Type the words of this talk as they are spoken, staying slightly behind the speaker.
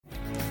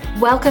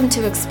Welcome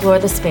to Explore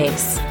the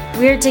Space.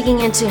 We're digging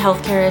into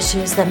healthcare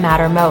issues that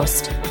matter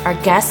most. Our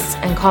guests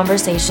and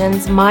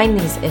conversations mine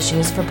these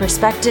issues for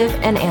perspective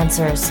and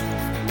answers.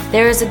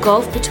 There is a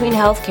gulf between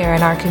healthcare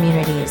and our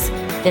communities.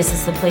 This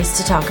is the place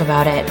to talk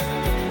about it.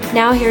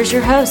 Now here's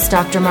your host,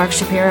 Dr. Mark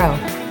Shapiro.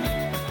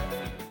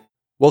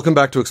 Welcome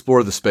back to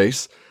Explore the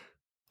Space.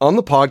 On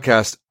the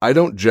podcast, I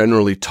don't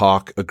generally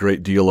talk a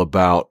great deal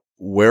about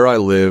where I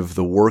live,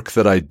 the work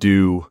that I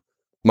do,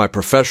 my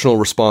professional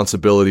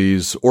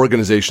responsibilities,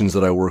 organizations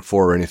that I work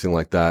for, or anything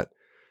like that.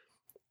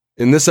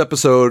 In this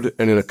episode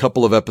and in a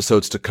couple of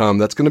episodes to come,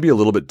 that's going to be a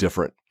little bit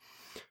different.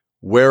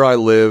 Where I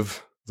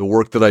live, the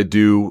work that I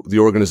do, the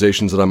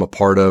organizations that I'm a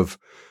part of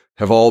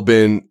have all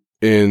been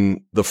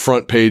in the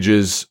front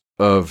pages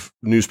of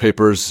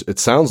newspapers. It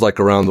sounds like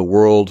around the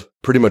world,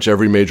 pretty much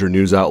every major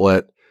news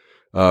outlet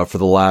for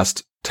the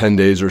last 10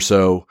 days or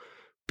so,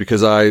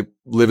 because I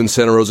live in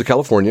Santa Rosa,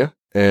 California,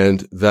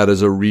 and that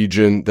is a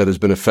region that has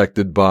been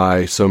affected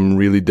by some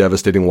really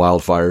devastating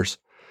wildfires.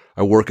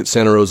 I work at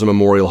Santa Rosa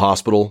Memorial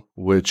Hospital,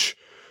 which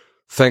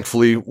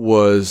thankfully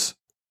was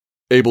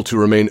able to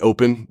remain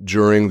open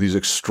during these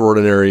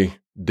extraordinary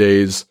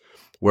days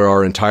where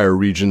our entire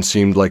region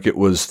seemed like it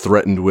was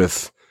threatened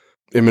with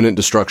imminent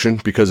destruction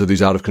because of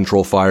these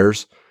out-of-control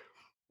fires.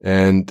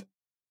 And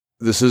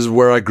this is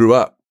where I grew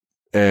up.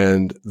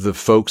 And the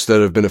folks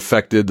that have been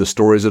affected, the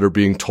stories that are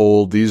being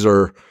told, these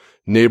are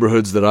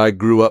neighborhoods that I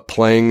grew up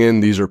playing in.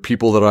 These are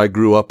people that I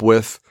grew up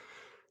with.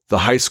 The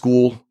high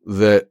school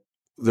that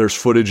there's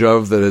footage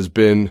of that has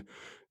been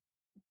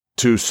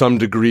to some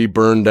degree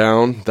burned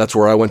down, that's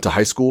where I went to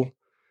high school.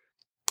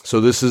 So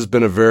this has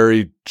been a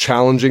very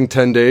challenging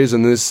 10 days,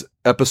 and this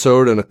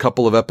episode and a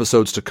couple of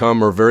episodes to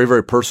come are very,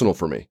 very personal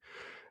for me.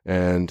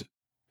 And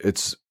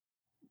it's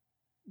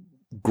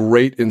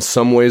great in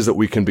some ways that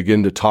we can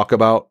begin to talk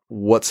about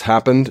what's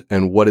happened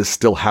and what is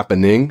still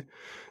happening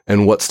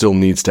and what still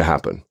needs to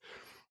happen.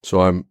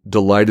 So I'm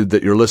delighted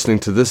that you're listening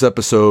to this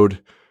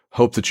episode.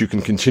 Hope that you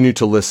can continue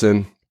to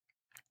listen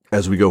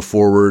as we go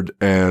forward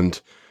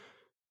and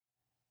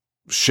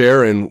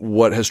share in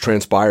what has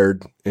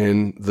transpired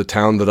in the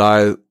town that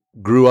I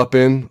grew up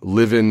in,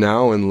 live in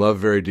now, and love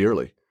very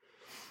dearly.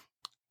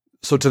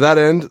 So to that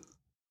end,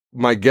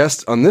 my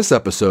guest on this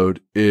episode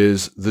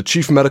is the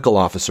Chief Medical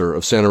Officer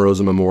of Santa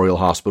Rosa Memorial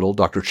Hospital,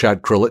 Dr.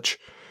 Chad Krilich.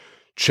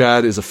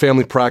 Chad is a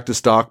family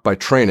practice doc by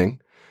training,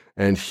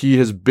 and he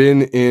has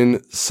been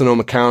in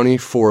Sonoma County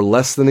for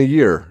less than a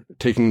year,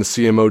 taking the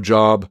CMO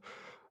job.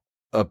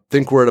 I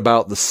think we're at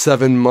about the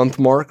 7-month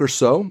mark or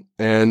so,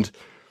 and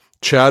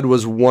Chad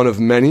was one of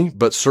many,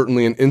 but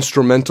certainly an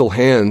instrumental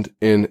hand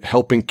in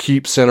helping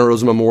keep Santa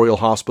Rosa Memorial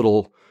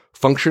Hospital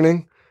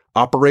functioning,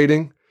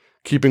 operating,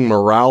 keeping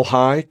morale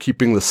high,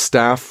 keeping the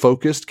staff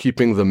focused,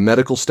 keeping the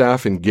medical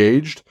staff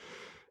engaged,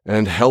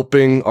 and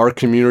helping our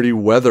community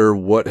weather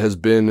what has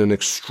been an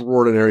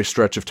extraordinary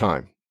stretch of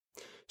time.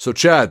 So,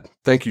 Chad,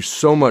 thank you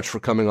so much for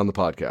coming on the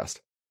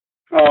podcast.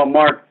 Oh,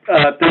 Mark,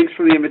 thanks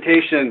for the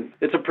invitation.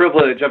 It's a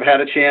privilege. I've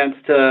had a chance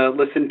to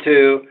listen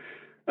to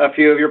a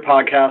few of your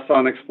podcasts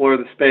on Explore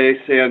the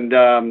Space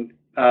and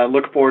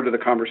look forward to the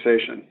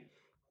conversation.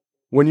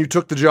 When you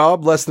took the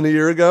job less than a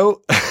year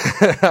ago,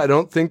 I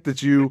don't think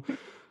that you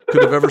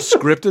could have ever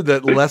scripted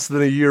that less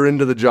than a year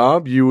into the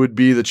job, you would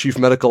be the chief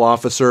medical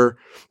officer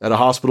at a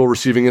hospital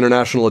receiving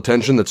international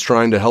attention that's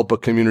trying to help a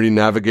community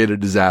navigate a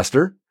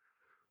disaster.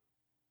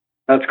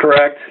 That's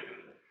correct.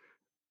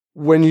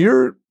 When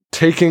you're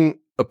taking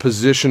a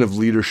position of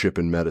leadership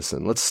in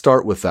medicine, let's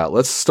start with that.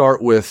 Let's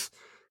start with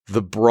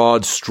the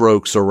broad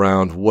strokes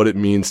around what it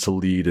means to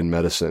lead in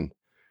medicine.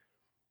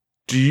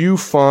 Do you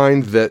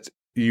find that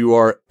you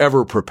are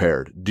ever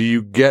prepared? Do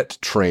you get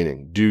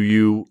training? Do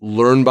you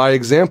learn by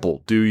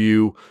example? Do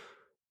you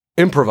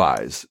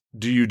improvise?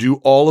 Do you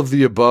do all of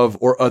the above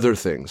or other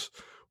things?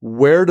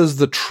 Where does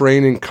the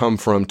training come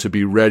from to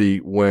be ready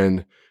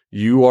when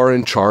you are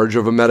in charge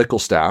of a medical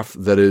staff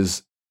that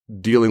is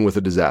dealing with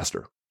a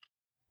disaster?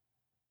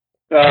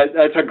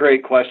 That's a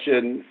great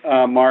question,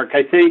 Mark.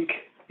 I think,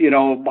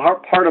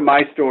 part of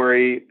my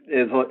story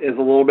is a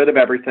little bit of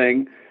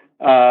everything.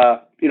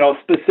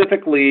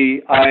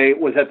 Specifically, I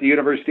was at the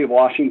University of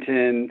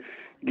Washington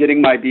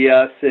getting my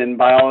BS in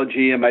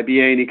biology and my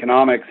BA in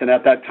economics. And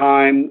at that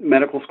time,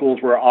 medical schools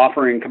were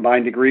offering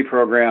combined degree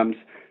programs.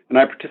 And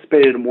I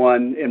participated in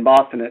one in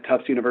Boston at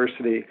Tufts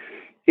University.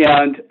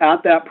 And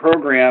at that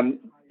program,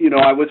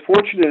 I was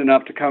fortunate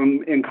enough to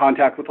come in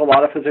contact with a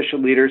lot of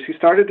physician leaders who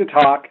started to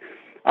talk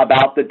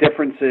about the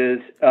differences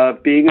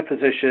of being a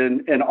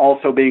physician and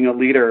also being a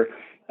leader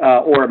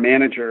or a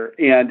manager.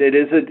 And it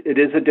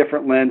is a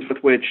different lens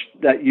with which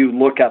that you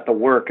look at the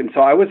work. And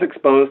so I was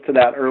exposed to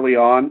that early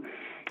on.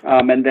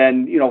 And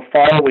then,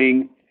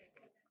 following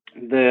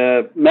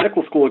the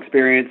medical school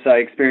experience, I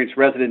experienced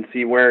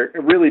residency where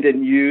it really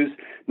didn't use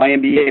my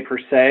MBA per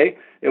se.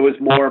 It was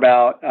more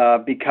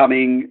about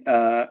becoming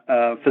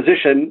a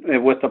physician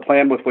with a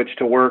plan with which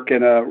to work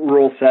in a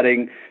rural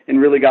setting,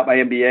 and really got my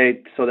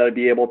MBA so that I'd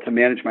be able to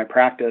manage my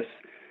practice.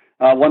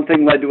 one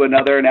thing led to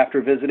another, and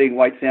after visiting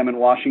White Salmon,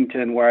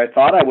 Washington, where I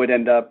thought I would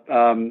end up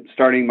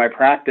starting my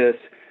practice,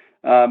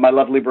 my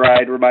lovely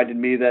bride reminded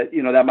me that,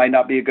 that might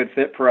not be a good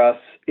fit for us.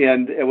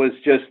 And it was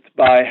just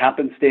by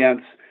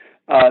happenstance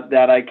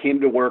that I came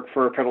to work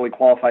for a federally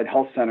qualified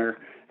health center.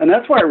 And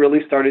that's where I really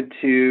started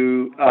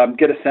to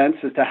get a sense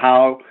as to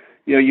how,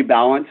 you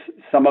balance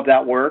some of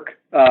that work.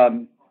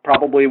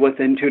 Probably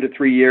within 2 to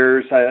 3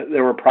 years,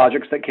 there were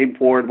projects that came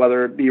forward,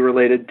 whether it be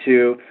related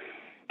to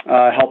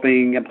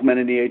helping implement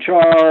an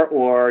EHR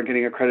or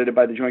getting accredited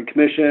by the Joint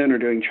Commission or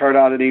doing chart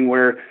auditing,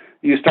 where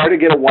you start to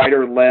get a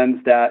wider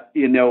lens that,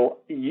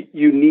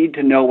 you need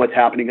to know what's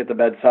happening at the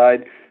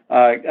bedside.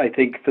 I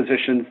think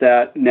physicians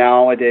that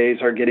nowadays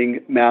are getting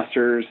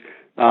masters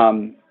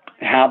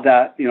have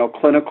that,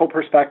 clinical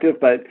perspective,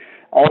 but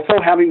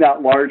also having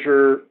that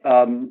larger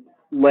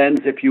lens,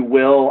 if you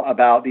will,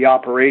 about the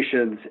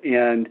operations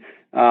and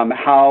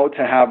how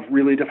to have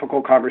really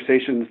difficult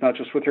conversations, not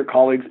just with your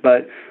colleagues,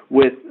 but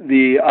with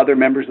the other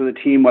members of the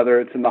team,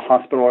 whether it's in the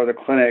hospital or the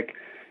clinic,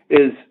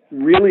 is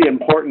really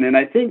important. And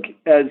I think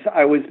as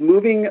I was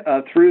moving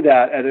through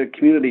that at a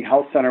community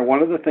health center,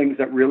 one of the things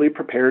that really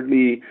prepared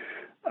me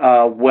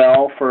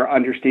well for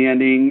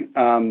understanding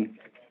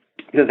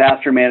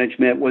disaster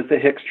management was the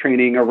HICS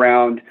training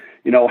around,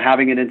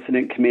 having an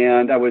incident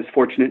command. I was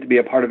fortunate to be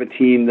a part of a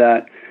team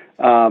that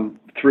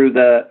through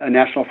the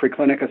National Free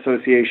Clinic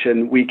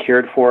Association, we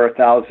cared for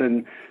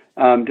 1,000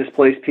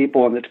 displaced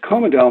people in the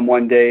Tacoma Dome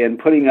one day, and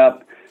putting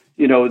up,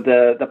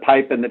 the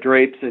pipe and the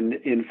drapes and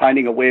in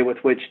finding a way with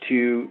which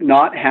to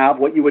not have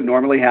what you would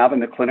normally have in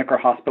the clinic or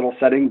hospital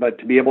setting, but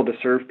to be able to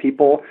serve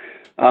people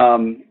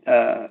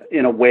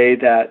in a way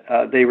that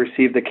they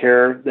receive the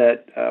care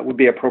that would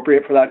be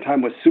appropriate for that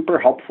time was super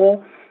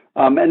helpful.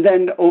 And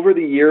then over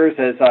the years,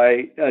 as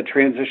I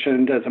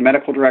transitioned as a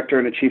medical director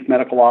and a chief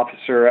medical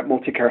officer at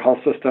MultiCare Health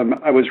System,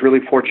 I was really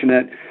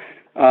fortunate,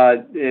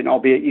 and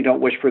albeit you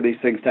don't wish for these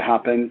things to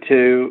happen,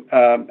 to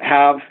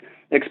have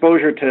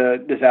exposure to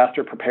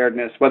disaster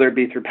preparedness, whether it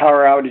be through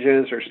power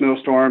outages or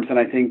snowstorms. And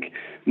I think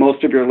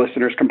most of your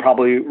listeners can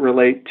probably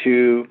relate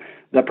to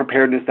the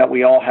preparedness that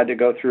we all had to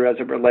go through as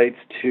it relates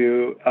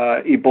to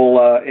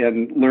Ebola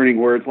and learning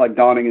words like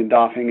donning and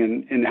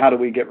doffing and how do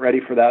we get ready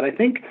for that. I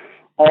think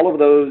all of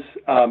those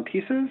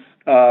pieces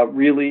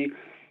really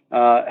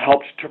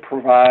helped to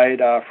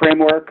provide a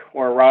framework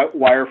or a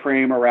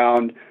wireframe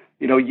around,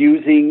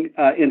 using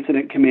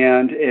incident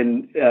command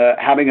and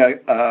having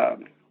a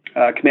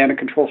command and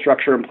control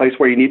structure in place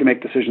where you need to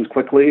make decisions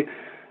quickly.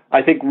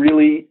 I think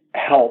really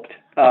helped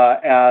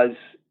as,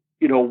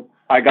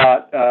 I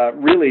got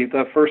really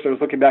the first, I was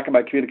looking back at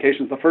my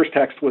communications, the first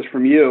text was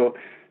from you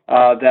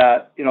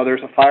that,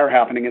 there's a fire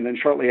happening. And then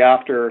shortly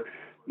after,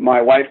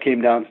 my wife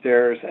came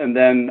downstairs, and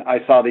then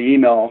I saw the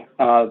email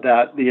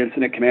that the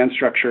incident command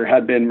structure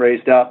had been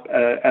raised up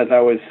as I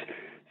was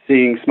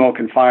seeing smoke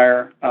and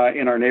fire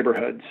in our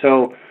neighborhood.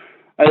 So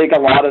I think a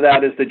lot of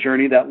that is the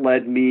journey that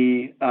led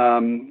me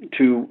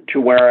to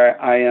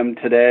where I am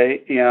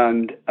today.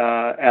 And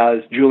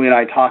as Julie and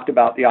I talked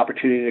about the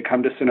opportunity to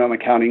come to Sonoma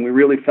County, we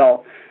really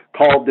felt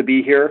called to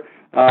be here.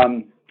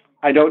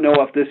 I don't know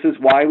if this is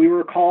why we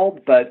were called,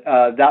 but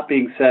that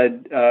being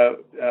said,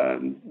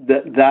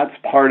 that's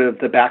part of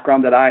the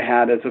background that I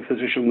had as a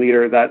physician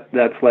leader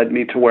that's led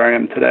me to where I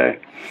am today.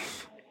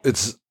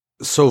 It's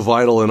so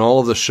vital in all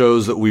of the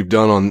shows that we've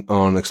done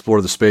on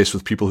Explore the Space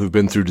with people who've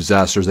been through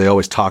disasters. They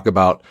always talk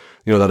about,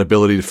 that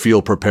ability to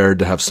feel prepared,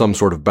 to have some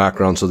sort of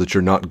background so that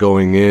you're not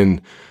going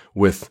in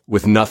with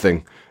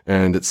nothing.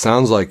 And it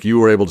sounds like you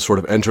were able to sort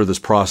of enter this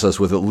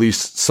process with at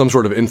least some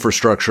sort of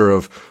infrastructure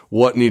of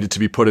what needed to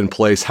be put in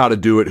place, how to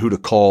do it, who to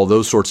call,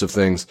 those sorts of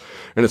things.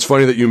 And it's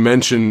funny that you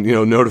mentioned,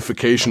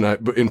 notification.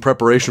 In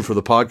preparation for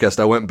the podcast,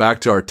 I went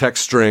back to our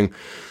text string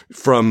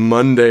from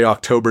Monday,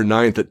 October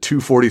 9th at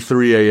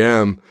 2:43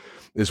 a.m.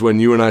 is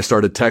when you and I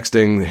started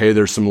texting, hey,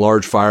 there's some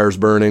large fires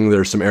burning.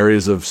 There's some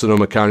areas of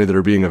Sonoma County that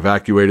are being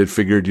evacuated.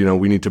 Figured,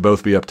 we need to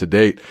both be up to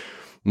date.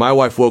 My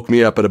wife woke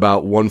me up at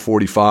about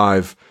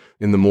 1:45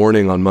 in the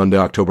morning on Monday,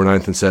 October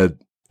 9th, and said,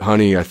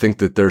 honey, I think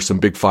that there's some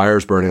big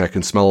fires burning. I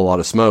can smell a lot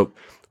of smoke.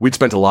 We'd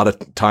spent a lot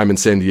of time in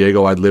San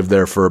Diego. I'd lived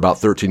there for about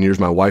 13 years.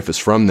 My wife is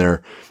from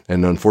there.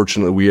 And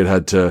unfortunately, we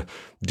had to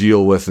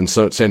deal with, and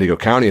San Diego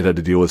County had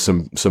to deal with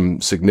some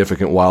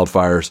significant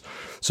wildfires.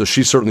 So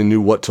she certainly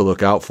knew what to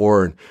look out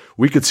for. And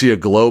we could see a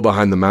glow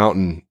behind the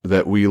mountain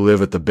that we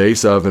live at the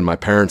base of and my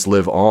parents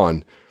live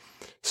on.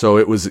 So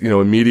it was,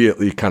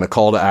 immediately kind of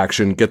call to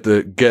action, get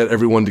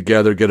everyone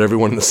together, get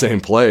everyone in the same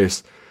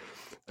place.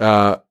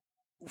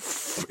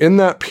 In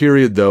that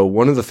period, though,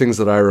 one of the things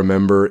that I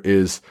remember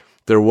is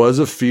there was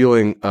a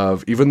feeling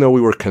of, even though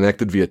we were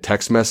connected via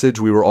text message,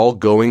 we were all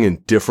going in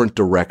different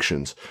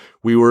directions.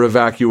 We were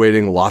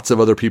evacuating. Lots of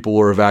other people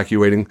were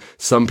evacuating.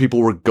 Some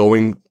people were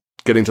getting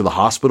to the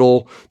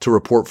hospital to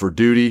report for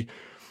duty.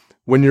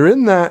 When you're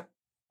in that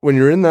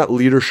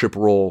leadership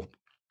role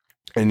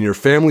and your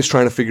family's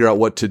trying to figure out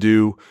what to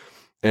do,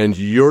 and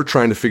you're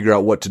trying to figure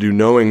out what to do,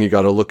 knowing you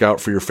got to look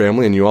out for your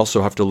family and you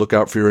also have to look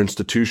out for your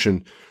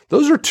institution.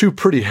 Those are two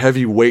pretty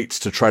heavy weights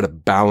to try to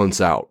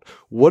balance out.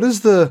 What's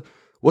the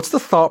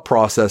thought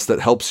process that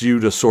helps you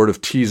to sort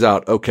of tease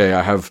out, okay,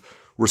 I have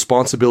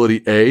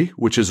responsibility A,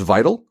 which is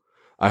vital.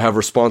 I have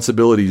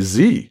responsibility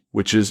Z,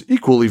 which is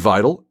equally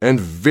vital and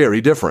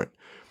very different.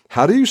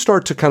 How do you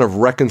start to kind of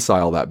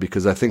reconcile that?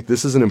 Because I think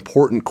this is an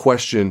important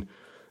question.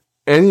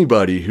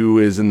 Anybody who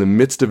is in the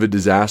midst of a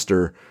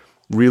disaster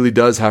really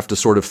does have to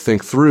sort of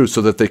think through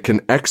so that they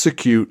can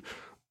execute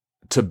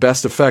to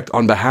best effect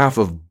on behalf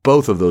of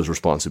both of those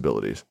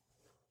responsibilities.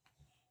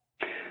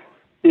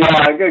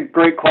 Yeah,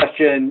 great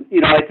question.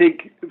 I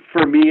think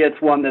for me,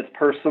 it's one that's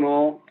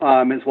personal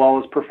as well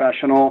as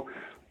professional.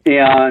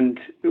 And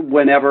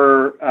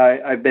whenever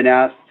I've been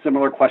asked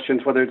similar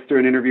questions, whether it's through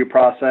an interview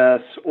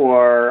process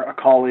or a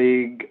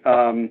colleague,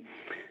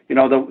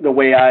 the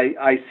way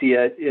I see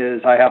it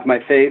is I have my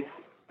faith,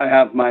 I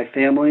have my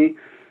family,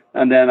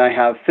 and then I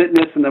have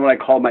fitness, and then what I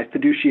call my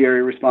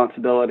fiduciary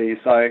responsibility.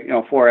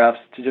 So 4 F's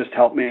to just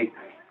help me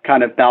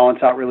kind of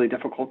balance out really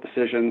difficult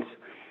decisions.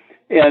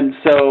 And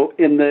so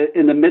in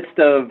the midst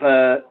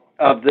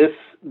of this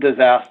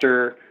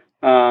disaster,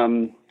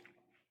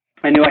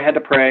 I knew I had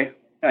to pray.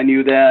 I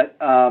knew that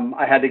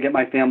I had to get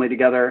my family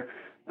together.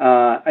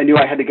 I knew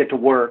I had to get to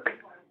work.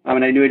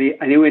 And I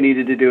knew I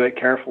needed to do it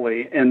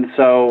carefully, and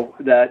so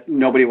that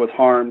nobody was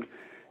harmed.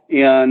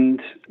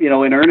 And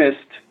in earnest,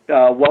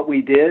 what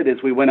we did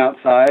is we went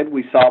outside.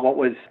 We saw what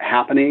was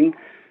happening.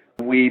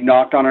 We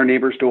knocked on our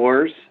neighbors'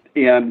 doors,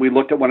 and we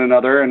looked at one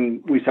another,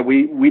 and we said,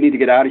 we need to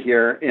get out of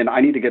here, and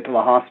I need to get to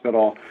the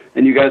hospital,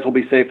 and you guys will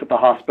be safe at the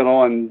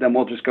hospital, and then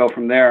we'll just go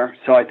from there.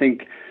 So I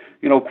think,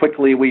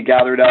 quickly we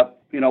gathered up,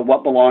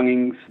 what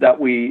belongings that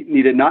we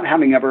needed, not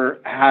having ever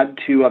had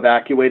to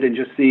evacuate, and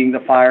just seeing the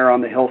fire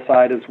on the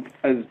hillside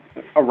as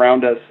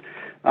around us.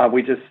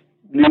 We just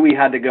knew we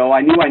had to go.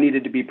 I knew I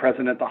needed to be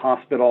present at the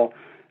hospital,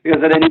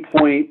 because at any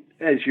point,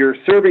 as you're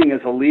serving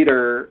as a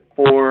leader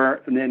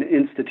for an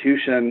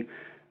institution,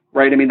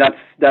 right? I mean,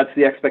 that's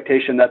the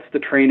expectation. That's the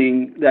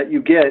training that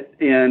you get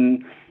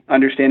in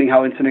understanding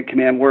how incident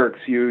command works.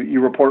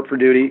 You report for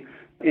duty,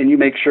 and you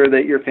make sure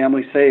that your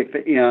family's safe.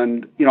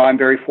 And, I'm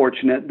very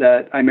fortunate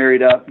that I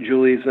married up.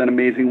 Julie's an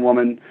amazing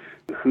woman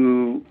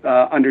who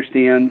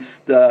understands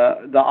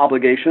the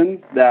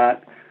obligation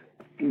that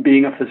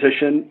being a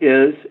physician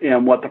is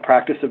and what the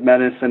practice of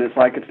medicine is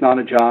like. It's not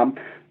a job.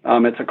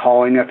 It's a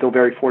calling. I feel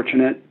very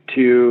fortunate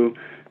to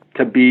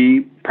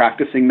be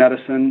practicing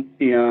medicine.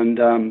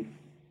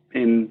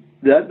 And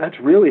that's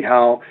really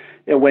how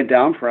it went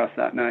down for us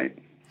that night.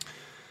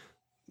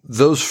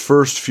 Those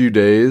first few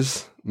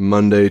days,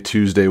 Monday,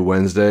 Tuesday,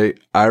 Wednesday,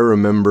 I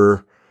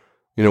remember,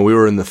 we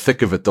were in the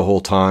thick of it the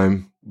whole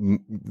time.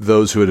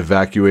 Those who had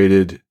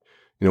evacuated,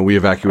 we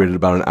evacuated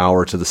about an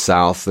hour to the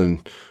south,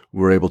 and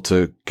we were able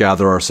to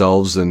gather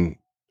ourselves, and,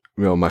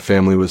 my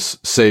family was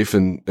safe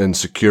and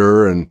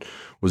secure and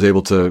was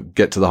able to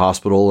get to the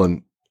hospital.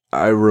 And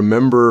I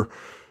remember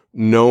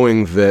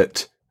knowing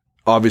that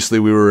obviously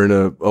we were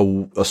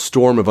in a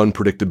storm of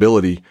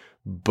unpredictability,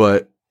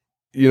 but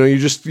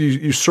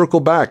you circle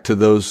back to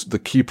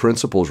the key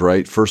principles,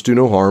 right? First, do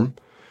no harm,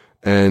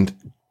 and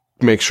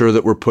make sure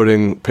that we're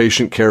putting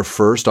patient care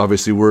first.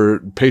 Obviously,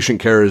 patient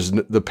care is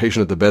the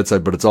patient at the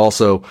bedside, but it's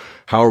also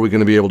how are we going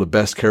to be able to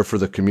best care for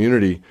the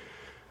community.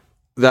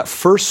 That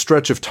first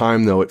stretch of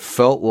time, though, it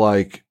felt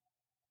like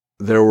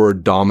there were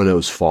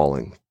dominoes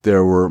falling.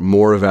 There were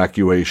more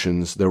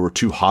evacuations. There were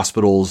 2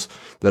 hospitals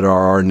that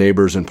are our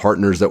neighbors and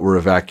partners that were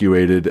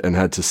evacuated and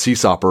had to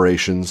cease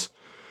operations.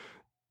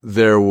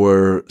 There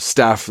were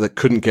staff that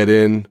couldn't get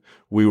in.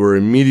 We were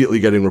immediately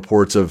getting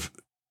reports of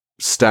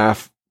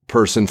staff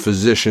person,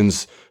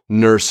 physicians,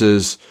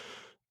 nurses,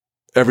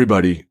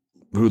 everybody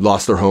who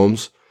lost their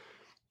homes.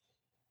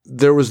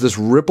 There was this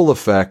ripple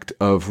effect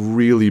of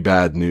really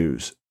bad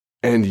news.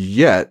 And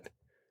yet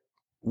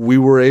we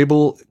were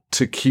able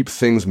to keep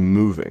things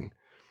moving.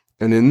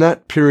 And in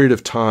that period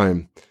of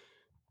time,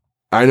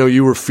 I know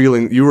you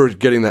were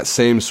getting that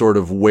same sort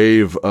of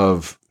wave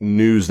of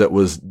news that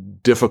was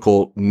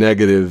difficult,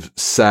 negative,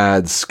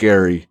 sad,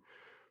 scary.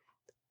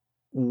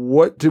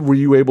 What were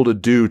you able to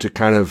do to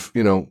kind of,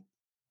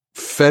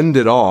 fend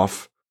it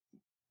off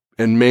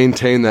and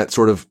maintain that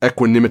sort of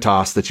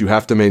equanimitas that you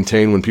have to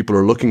maintain when people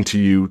are looking to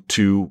you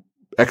to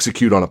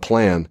execute on a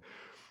plan?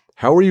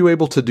 How were you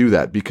able to do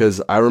that?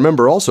 Because I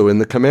remember also in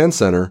the command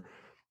center,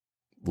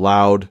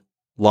 loud,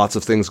 lots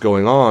of things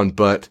going on,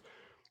 but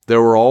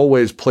there were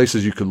always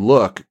places you could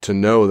look to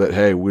know that,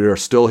 hey, we are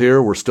still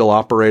here, we're still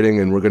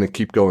operating, and we're going to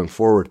keep going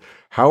forward.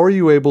 How are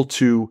you able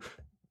to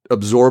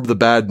absorb the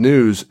bad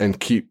news and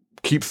keep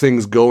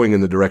things going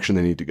in the direction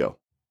they need to go?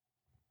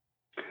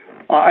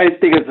 I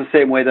think it's the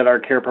same way that our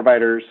care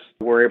providers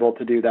were able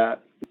to do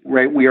that,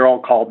 right? We are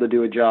all called to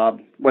do a job,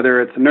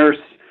 whether it's a nurse,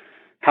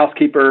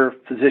 housekeeper,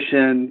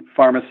 physician,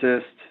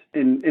 pharmacist,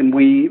 and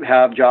we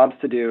have jobs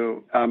to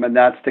do, and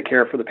that's to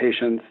care for the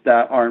patients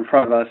that are in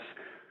front of us.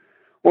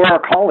 or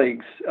our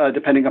colleagues,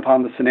 depending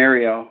upon the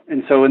scenario.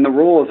 And so in the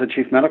role as a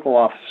chief medical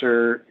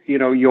officer,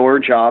 your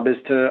job is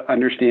to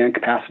understand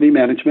capacity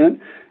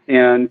management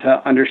and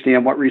to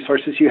understand what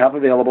resources you have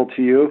available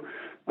to you.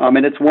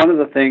 And it's one of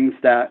the things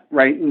that,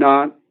 right,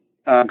 not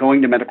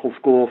going to medical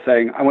school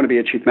saying, I want to be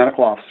a chief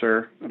medical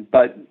officer,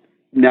 but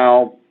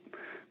now,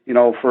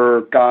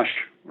 for,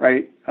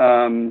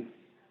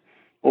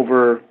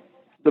 over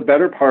the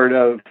better part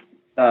of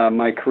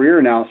my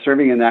career now,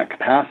 serving in that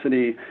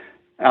capacity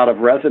out of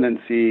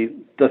residency,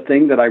 the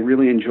thing that I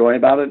really enjoy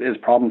about it is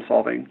problem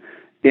solving.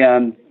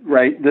 And,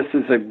 this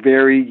is a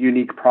very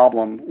unique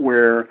problem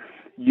where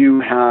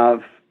you have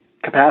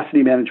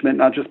capacity management,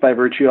 not just by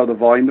virtue of the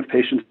volume of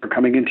patients that are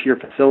coming into your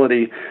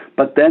facility,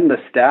 but then the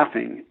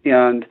staffing.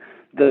 And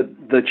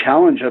the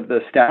challenge of the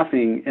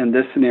staffing in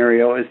this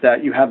scenario is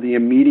that you have the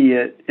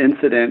immediate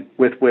incident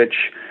with which,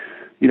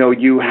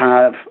 you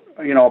have,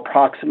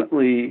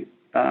 approximately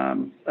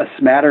a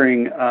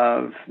smattering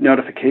of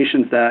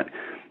notifications that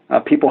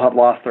people have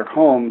lost their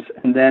homes.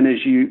 And then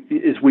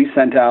as we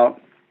sent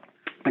out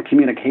a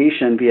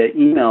communication via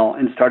email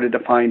and started to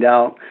find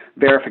out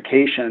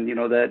verification,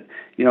 that,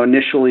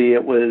 initially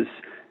it was,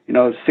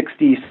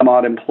 60 some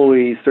odd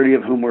employees, 30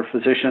 of whom were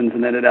physicians,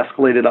 and then it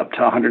escalated up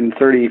to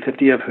 130,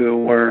 50 of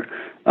whom were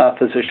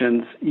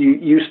physicians.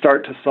 You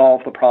start to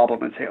solve the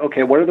problem and say,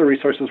 okay, what are the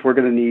resources we're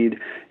going to need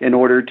in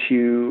order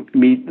to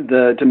meet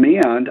the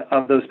demand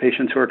of those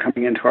patients who are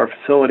coming into our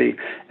facility?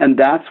 And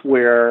that's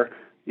where,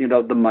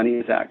 the money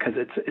is at, because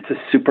it's a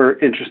super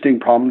interesting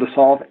problem to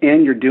solve,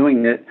 and you're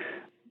doing it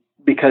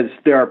because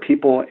there are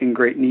people in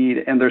great need,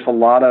 and there's a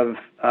lot of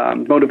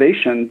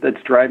motivation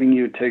that's driving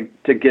you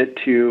to get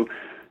to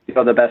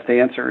the best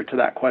answer to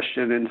that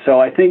question. And so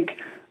I think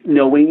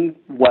knowing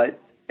what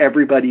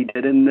everybody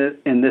did in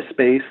this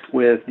space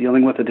with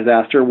dealing with a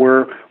disaster,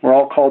 we're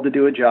all called to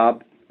do a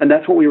job, and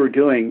that's what we were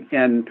doing.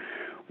 And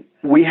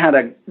we had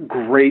a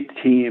great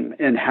team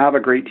and have a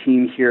great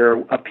team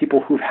here of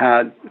people who've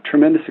had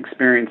tremendous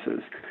experiences,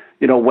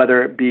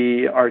 whether it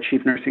be our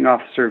Chief Nursing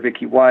Officer,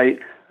 Vicki White,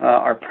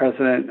 our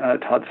President,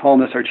 Todd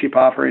Solness, our Chief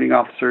Operating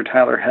Officer,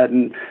 Tyler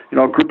Hedden,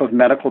 a group of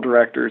medical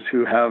directors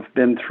who have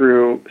been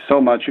through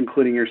so much,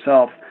 including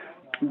yourself.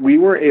 We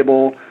were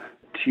able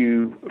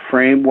to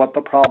frame what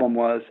the problem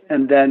was,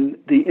 and then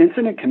the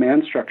incident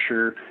command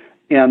structure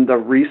and the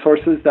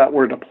resources that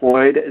were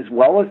deployed, as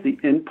well as the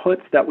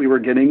inputs that we were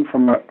getting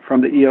from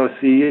the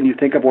EOC. And you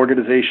think of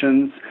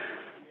organizations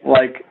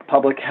like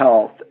Public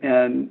Health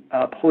and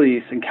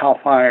police and CAL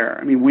FIRE.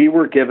 I mean, we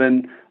were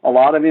given a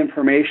lot of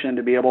information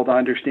to be able to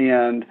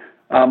understand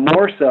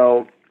more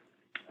so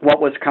what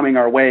was coming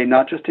our way,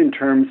 not just in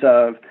terms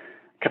of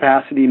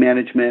capacity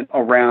management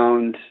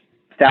around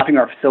staffing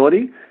our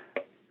facility.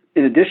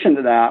 In addition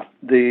to that,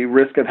 the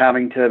risk of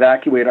having to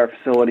evacuate our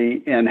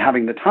facility and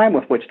having the time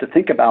with which to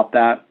think about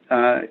that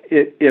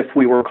if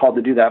we were called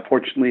to do that.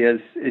 Fortunately, as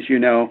you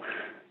know,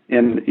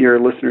 and your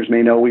listeners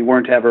may know, we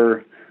weren't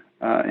ever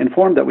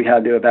informed that we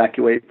had to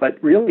evacuate. But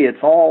really, it's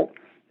all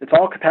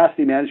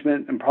capacity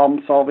management and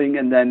problem solving.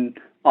 And then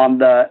on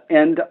the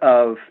end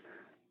of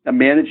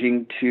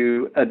managing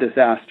to a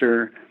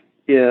disaster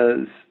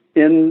is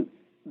in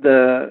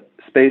the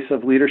space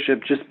of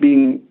leadership, just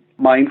being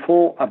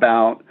mindful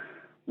about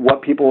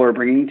what people are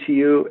bringing to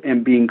you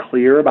and being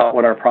clear about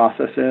what our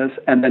process is,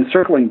 and then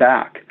circling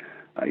back.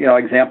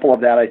 Example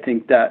of that, I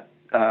think that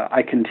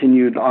I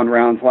continued on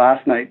rounds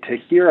last night to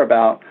hear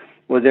about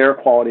was air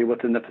quality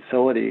within the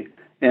facility.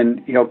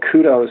 And,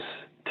 kudos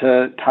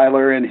to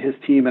Tyler and his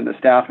team and the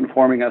staff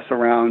informing us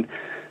around,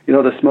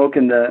 the smoke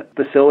in the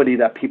facility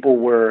that people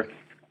were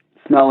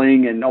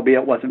smelling, and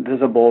albeit it wasn't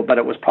visible, but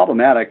it was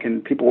problematic,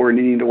 and people were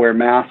needing to wear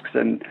masks,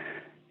 and,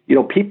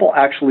 people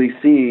actually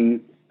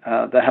seeing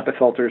the HEPA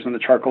filters and the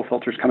charcoal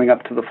filters coming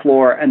up to the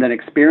floor and then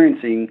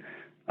experiencing,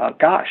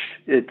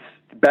 it's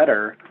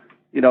better.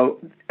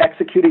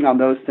 Executing on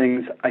those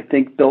things, I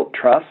think, built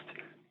trust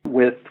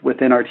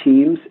within our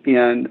teams,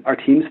 and our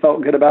teams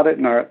felt good about it,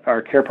 and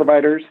our care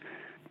providers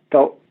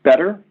felt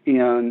better.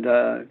 And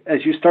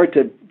as you start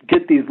to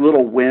get these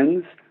little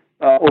wins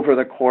over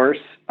the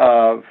course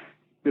of,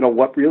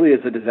 what really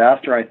is a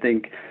disaster, I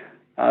think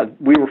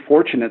we were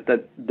fortunate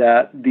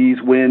that these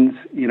wins,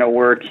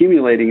 were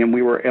accumulating, and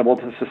we were able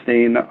to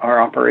sustain our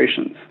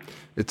operations.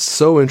 It's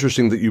so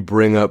interesting that you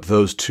bring up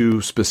those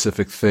two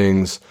specific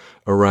things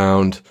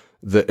around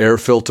the air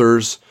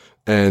filters,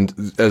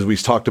 and as we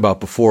talked about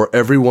before,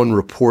 everyone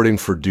reporting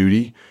for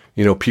duty,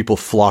 people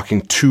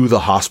flocking to the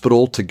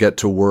hospital to get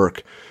to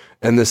work,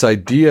 and this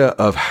idea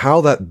of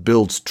how that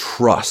builds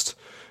trust.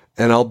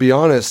 And I'll be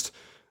honest,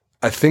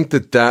 I think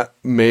that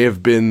may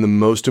have been the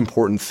most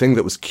important thing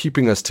that was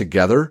keeping us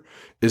together,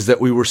 is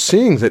that we were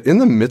seeing that in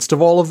the midst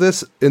of all of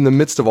this, in the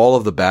midst of all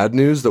of the bad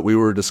news that we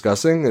were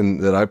discussing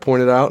and that I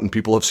pointed out and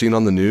people have seen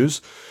on the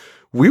news,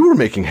 we were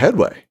making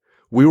headway.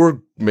 We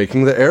were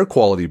making the air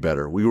quality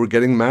better. We were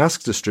getting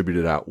masks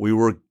distributed out. We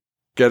were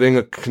getting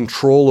a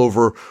control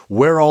over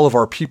where all of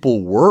our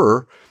people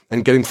were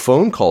and getting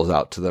phone calls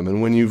out to them.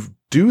 And when you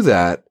do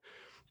that,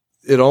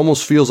 it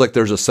almost feels like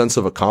there's a sense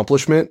of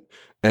accomplishment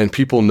and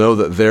people know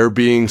that they're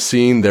being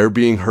seen, they're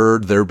being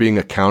heard, they're being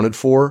accounted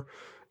for,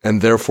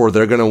 and therefore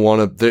they're going to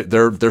want to,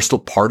 they're still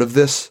part of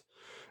this,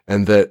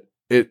 and that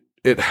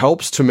it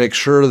helps to make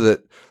sure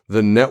that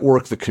the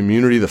network, the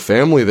community, the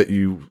family that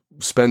you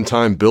spend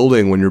time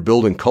building when you're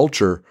building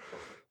culture,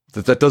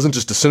 that doesn't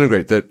just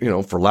disintegrate, that,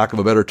 for lack of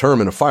a better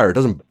term, in a fire, it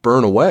doesn't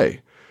burn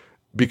away.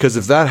 Because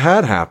if that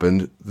had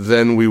happened,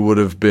 then we would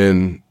have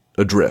been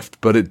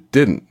adrift, but it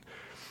didn't.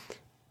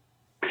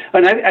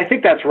 And I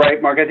think that's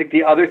right, Mark. I think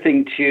the other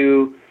thing,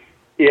 too,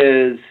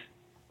 is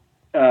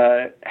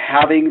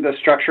having the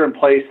structure in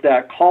place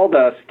that called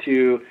us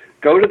to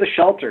go to the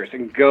shelters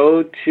and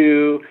go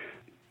to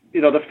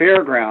the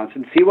fairgrounds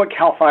and see what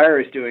CAL FIRE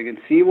is doing and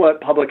see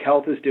what public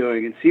health is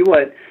doing and see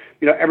what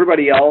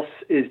everybody else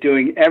is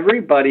doing.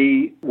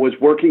 Everybody was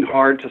working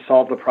hard to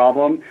solve the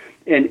problem,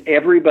 and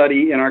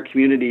everybody in our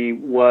community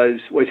was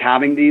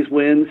having these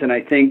wins. And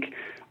I think,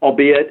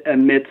 albeit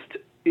amidst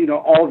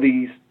all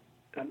these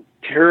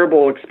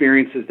terrible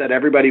experiences that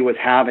everybody was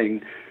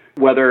having,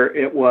 whether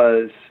it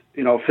was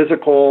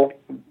physical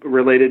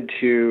related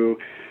to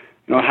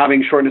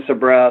having shortness of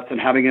breath and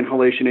having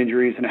inhalation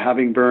injuries and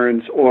having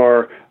burns,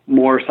 or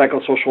more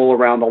psychosocial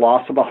around the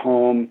loss of a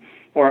home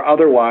or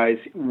otherwise,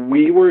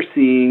 we were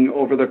seeing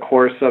over the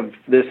course of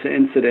this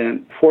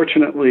incident,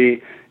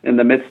 fortunately, in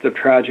the midst of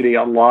tragedy,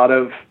 a lot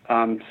of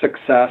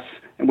success.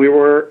 And we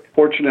were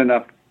fortunate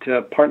enough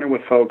to partner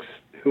with folks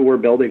who were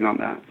building on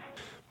that.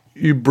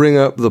 You bring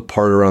up the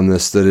part around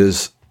this that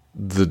is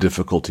the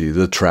difficulty,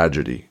 the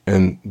tragedy,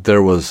 and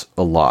there was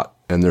a lot,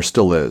 and there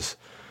still is.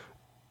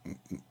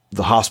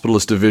 The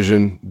hospitalist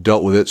division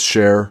dealt with its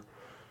share.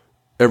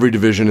 Every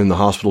division in the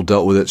hospital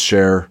dealt with its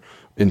share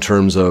in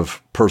terms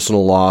of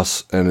personal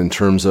loss and in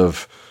terms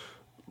of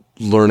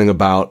learning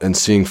about and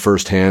seeing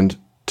firsthand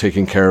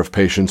taking care of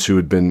patients who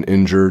had been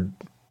injured,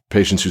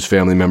 patients whose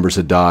family members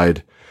had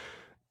died.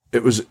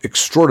 It was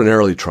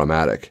extraordinarily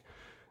traumatic.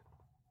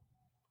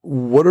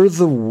 What are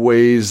the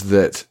ways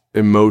that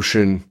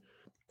emotion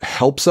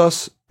helps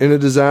us in a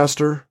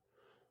disaster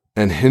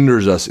and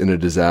hinders us in a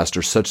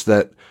disaster, such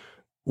that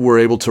we're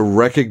able to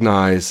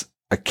recognize,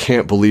 I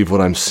can't believe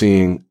what I'm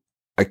seeing.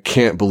 I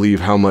can't believe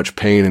how much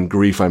pain and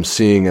grief I'm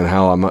seeing and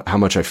how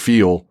much I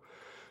feel,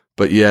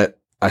 but yet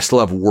I still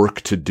have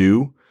work to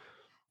do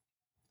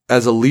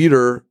as a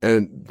leader,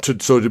 and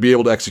to be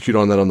able to execute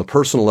on that on the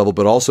personal level,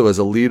 but also as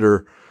a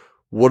leader,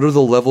 what are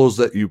the levers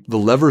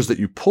that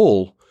you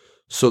pull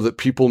so that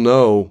people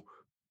know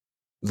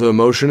the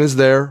emotion is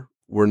there,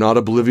 we're not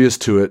oblivious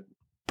to it,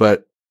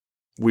 but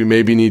we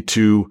maybe need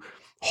to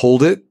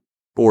hold it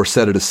or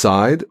set it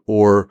aside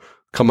or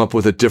come up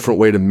with a different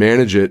way to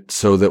manage it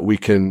so that we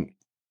can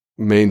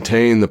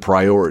maintain the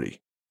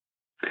priority?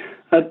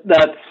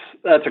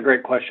 That's a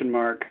great question,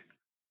 Mark.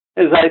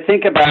 As I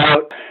think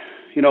about,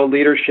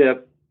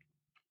 leadership,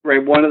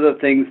 right, one of the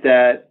things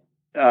that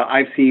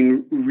I've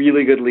seen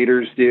really good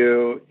leaders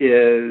do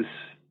is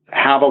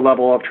have a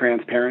level of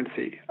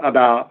transparency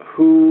about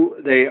who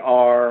they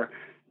are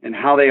and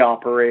how they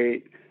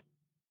operate.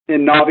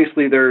 And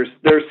obviously there's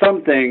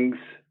some things,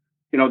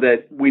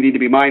 that we need to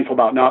be mindful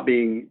about not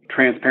being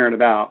transparent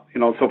about.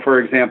 So for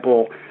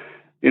example,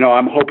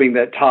 I'm hoping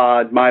that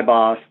Todd, my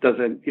boss,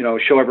 doesn't,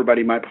 show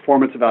everybody my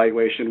performance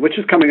evaluation, which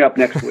is coming up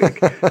next week.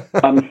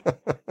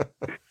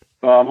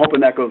 Well, I'm hoping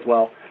that goes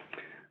well.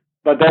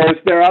 But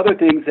there are other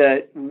things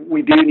that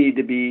we do need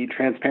to be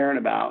transparent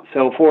about.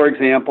 So, for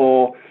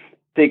example,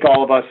 I think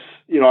all of us,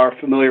 are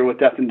familiar with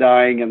death and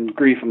dying and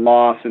grief and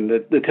loss and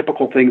the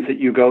typical things that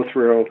you go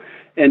through.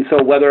 And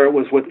so whether it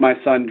was with my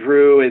son,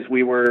 Drew, as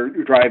we were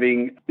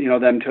driving,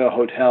 them to a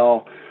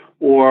hotel,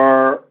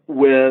 or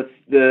with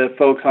the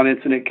folks on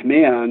Incident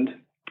Command,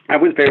 I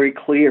was very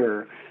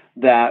clear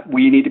that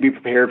we need to be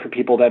prepared for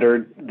people that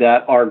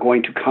are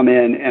going to come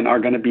in and are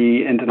going to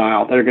be in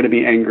denial, that are going to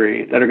be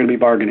angry, that are going to be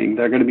bargaining,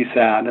 that are going to be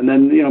sad, and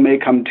then may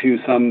come to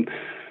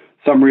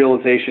some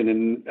realization.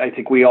 And I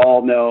think we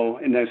all know,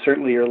 and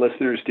certainly your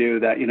listeners do,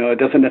 that it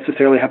doesn't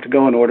necessarily have to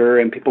go in order,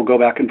 and people go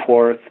back and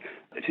forth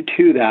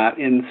to that.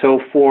 And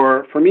so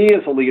for me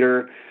as a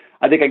leader,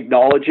 I think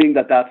acknowledging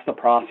that that's the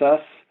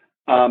process,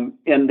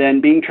 and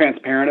then being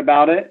transparent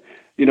about it.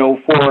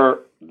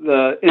 For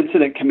the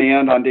Incident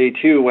Command on day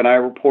 2, when I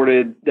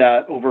reported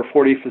that over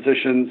 40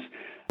 physicians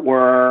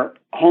were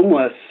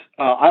homeless,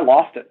 I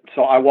lost it.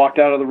 So I walked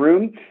out of the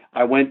room.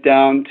 I went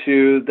down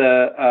to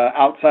the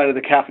outside of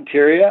the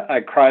cafeteria. I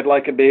cried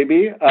like a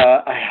baby.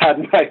 I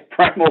had my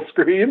primal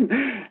scream.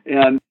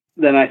 And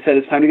then I said,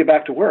 it's time to get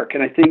back to work.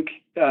 And I think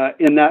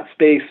in that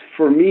space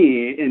for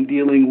me, in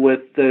dealing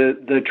with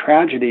the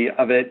tragedy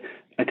of it,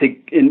 I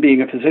think in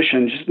being a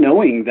physician, just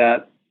knowing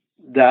that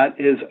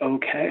is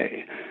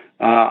okay.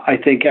 I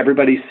think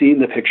everybody's seen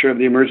the picture of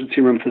the emergency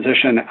room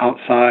physician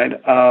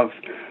outside of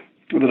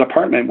the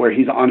department where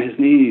he's on his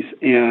knees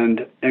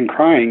and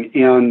crying.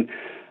 And,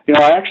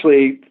 I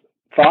actually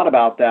thought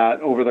about that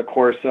over the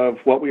course of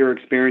what we were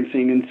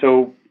experiencing. And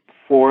so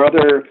for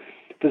other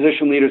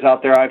physician leaders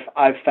out there,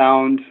 I've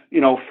found,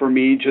 for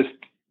me, just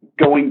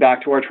going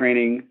back to our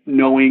training,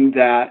 knowing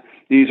that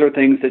These are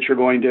things that you're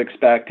going to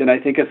expect. And I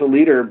think as a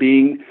leader,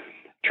 being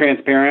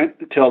transparent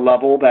to a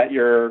level that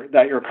you're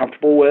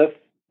comfortable with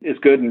is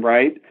good and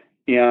right.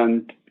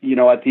 And,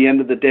 at the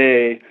end of the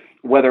day,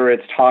 whether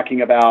it's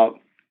talking about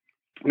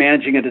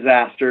managing a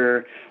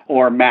disaster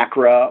or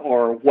MACRA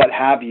or what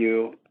have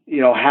you,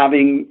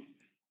 having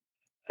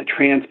a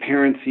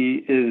transparency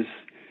is,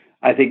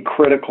 I think,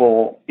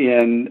 critical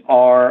in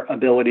our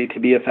ability to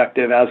be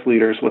effective as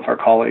leaders with our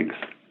colleagues.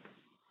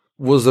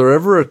 Was there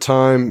ever a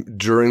time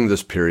during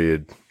this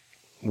period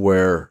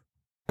where,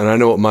 and I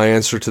know what my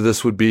answer to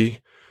this would be,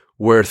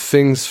 where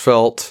things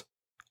felt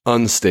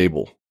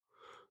unstable?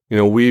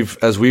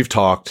 As we've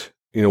talked,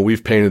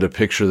 we've painted a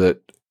picture that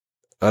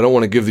I don't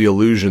want to give the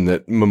illusion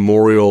that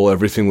Memorial,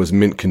 everything was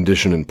mint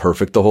condition and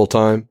perfect the whole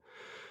time,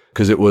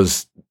 because it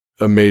was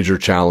a major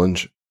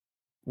challenge.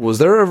 Was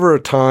there ever a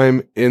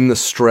time in the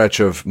stretch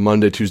of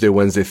Monday, Tuesday,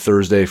 Wednesday,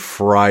 Thursday,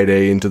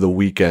 Friday into the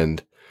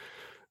weekend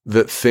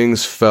that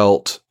things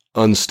felt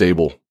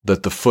unstable,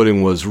 that the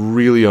footing was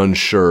really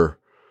unsure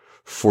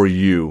for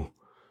you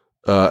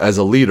as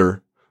a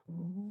leader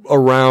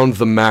around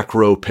the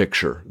macro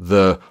picture,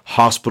 the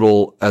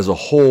hospital as a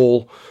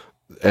whole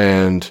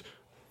and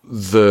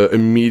the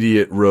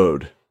immediate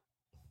road?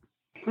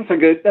 That's a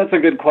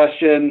good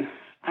question.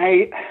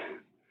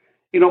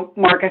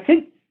 Mark, I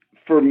think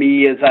for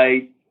me, as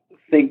I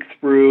think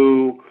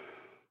through,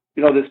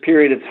 this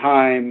period of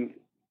time,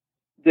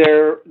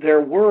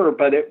 there were,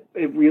 but it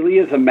really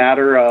is a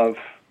matter of,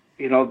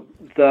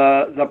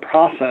 the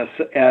process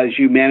as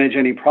you manage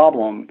any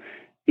problem.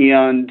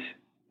 And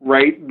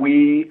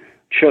we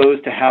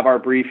chose to have our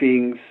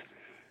briefings,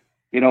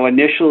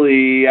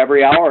 initially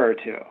every hour or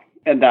two.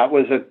 And that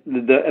was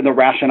the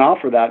rationale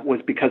for that was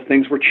because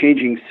things were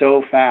changing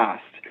so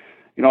fast,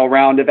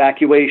 around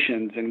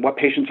evacuations and what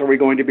patients are we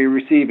going to be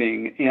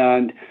receiving.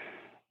 And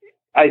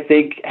I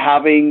think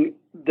having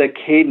the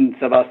cadence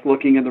of us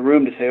looking in the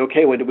room to say,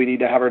 okay, when do we need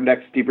to have our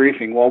next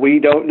debriefing? Well, we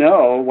don't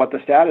know what the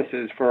status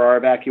is for our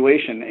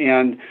evacuation.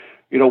 And,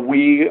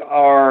 we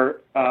are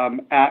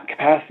at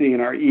capacity in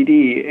our ED.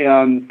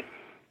 And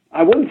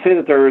I wouldn't say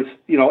that there's,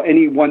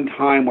 any one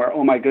time where,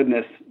 oh my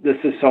goodness, this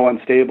is so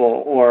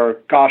unstable,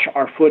 or gosh,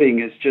 our footing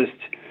is just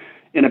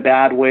in a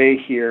bad way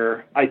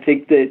here. I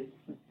think that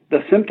the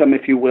symptom,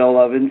 if you will,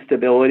 of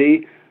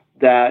instability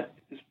that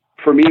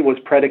for me was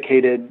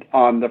predicated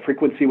on the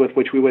frequency with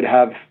which we would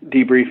have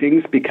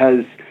debriefings,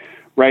 because,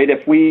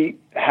 if we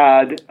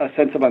had a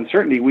sense of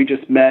uncertainty, we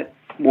just met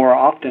more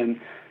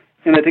often.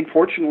 And I think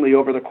fortunately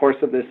over the course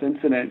of this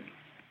incident,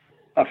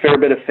 a fair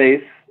bit of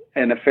faith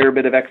and a fair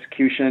bit of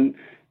execution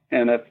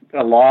and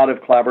a lot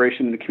of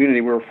collaboration in the community.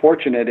 We were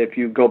fortunate, if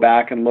you go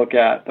back and look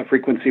at the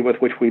frequency with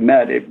which we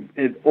met,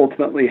 it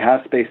ultimately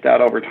has spaced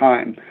out over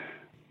time.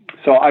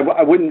 So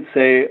I wouldn't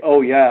say,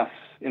 oh yes,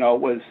 it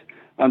was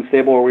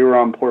unstable or we were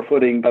on poor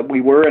footing, but we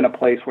were in a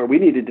place where we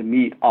needed to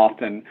meet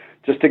often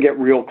just to get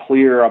real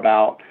clear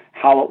about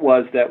how it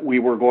was that we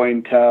were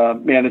going to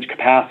manage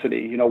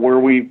capacity. Were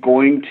we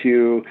going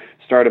to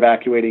start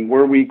evacuating?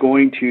 Were we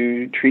going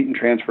to treat and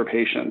transfer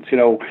patients?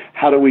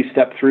 How do we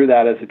step through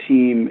that as a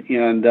team?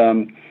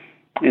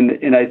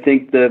 And I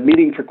think the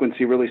meeting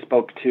frequency really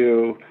spoke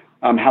to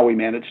how we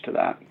managed to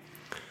that.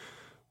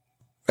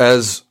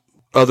 As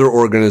other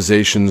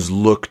organizations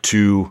look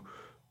to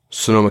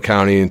Sonoma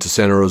County and to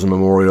Santa Rosa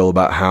Memorial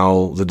about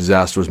how the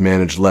disaster was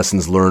managed,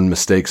 lessons learned,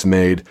 mistakes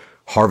made,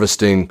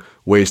 harvesting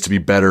ways to be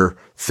better,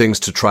 things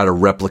to try to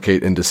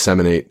replicate and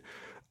disseminate,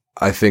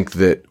 I think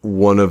that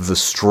one of the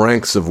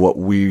strengths of what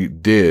we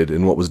did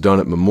and what was done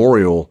at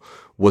Memorial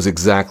was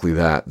exactly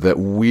that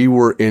we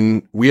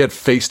had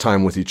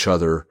FaceTime with each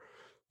other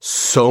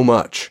so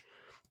much.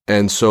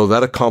 And so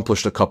that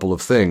accomplished a couple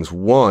of things.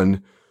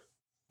 One,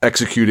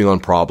 executing on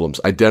problems,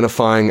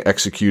 identifying,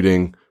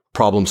 executing,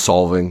 problem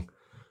solving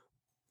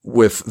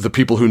with the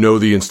people who know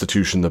the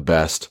institution the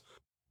best,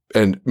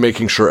 and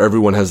making sure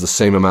everyone has the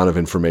same amount of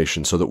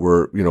information so that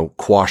we're,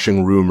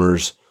 quashing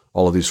rumors,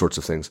 all of these sorts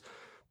of things.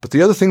 But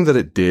the other thing that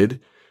it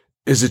did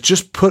is it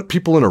just put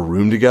people in a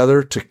room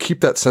together to keep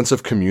that sense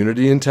of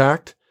community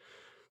intact.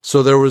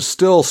 So there was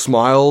still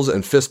smiles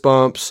and fist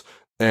bumps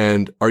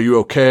and are you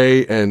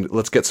okay? And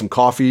let's get some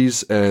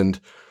coffees and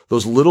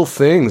those little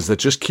things that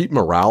just keep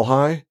morale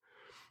high.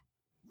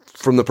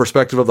 From the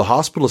perspective of the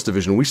hospitalist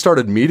division, we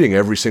started meeting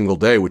every single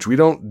day, which we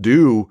don't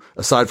do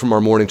aside from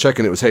our morning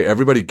check-in. It was, hey,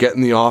 everybody get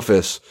in the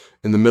office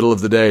in the middle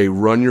of the day,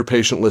 run your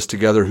patient list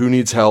together. Who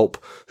needs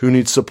help? Who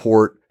needs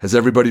support? Has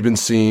everybody been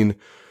seen?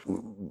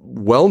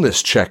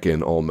 Wellness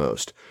check-in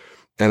almost.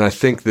 And I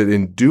think that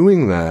in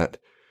doing that,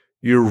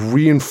 you're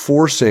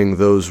reinforcing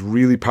those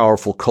really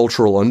powerful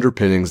cultural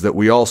underpinnings that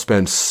we all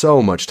spend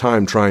so much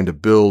time trying to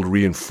build,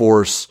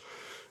 reinforce,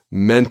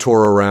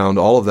 mentor around,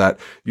 all of that.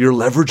 You're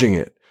leveraging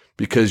it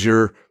because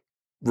you're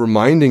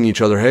reminding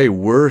each other, hey,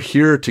 we're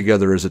here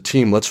together as a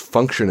team. Let's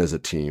function as a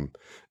team.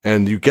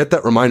 And you get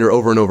that reminder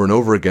over and over and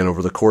over again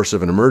over the course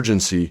of an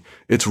emergency.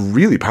 It's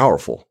really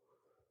powerful.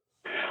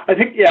 I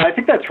think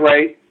that's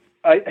right.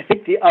 I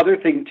think the other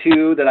thing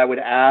too that I would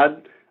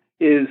add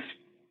is,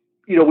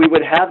 we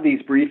would have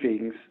these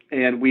briefings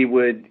and we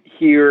would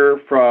hear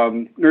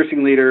from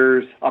nursing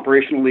leaders,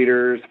 operational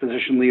leaders,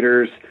 physician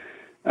leaders.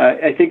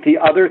 I think the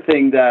other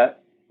thing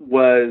that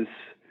was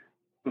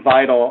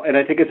vital, and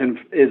I think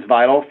is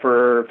vital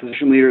for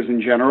physician leaders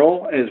in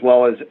general, as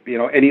well as,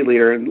 any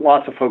leader, and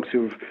lots of folks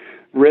who've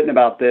written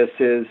about this,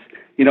 is,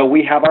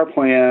 we have our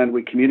plan,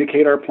 we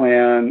communicate our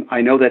plan.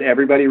 I know that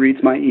everybody reads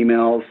my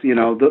emails,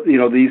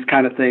 these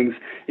kind of things.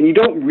 And you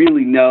don't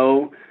really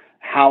know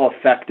how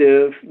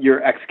effective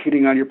you're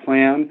executing on your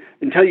plan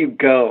until you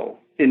go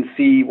and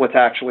see what's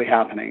actually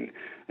happening.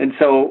 And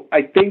so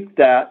I think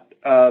that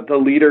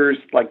the leaders,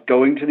 like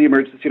going to the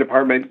emergency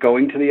department,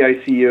 going to the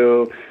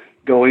ICU,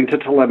 going to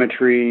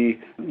telemetry,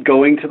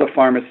 going to the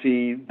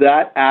pharmacy,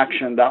 that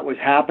action that was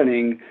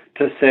happening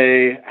to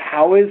say,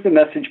 how is the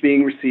message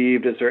being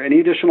received? Is there any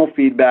additional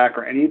feedback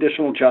or any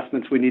additional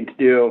adjustments we need to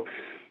do?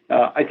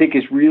 I think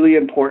is really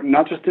important,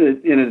 not just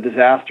in a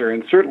disaster,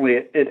 and certainly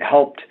it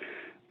helped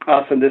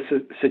us in this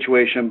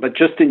situation, but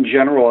just in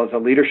general as a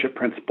leadership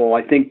principle.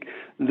 I think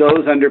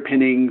those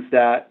underpinnings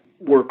that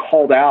were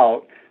called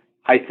out,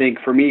 I think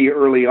for me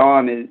early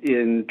on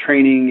in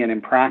training and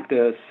in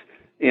practice,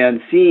 and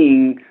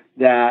seeing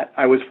that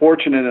I was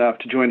fortunate enough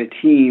to join a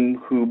team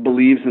who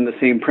believes in the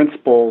same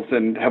principles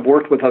and have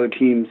worked with other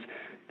teams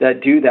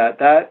that do that,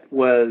 that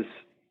was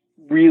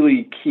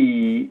really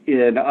key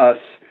in us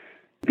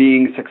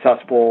being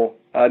successful,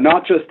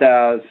 not just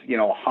as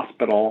a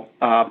hospital,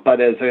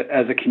 but as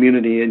a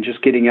community, and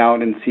just getting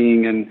out and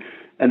seeing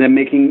and then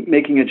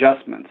making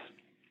adjustments.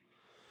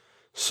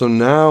 So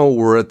now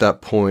we're at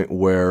that point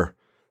where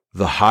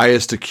the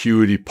highest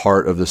acuity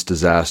part of this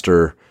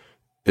disaster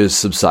is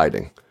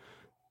subsiding.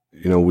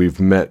 We've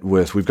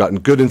gotten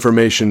good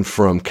information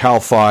from CAL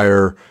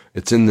FIRE.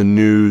 It's in the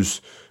news.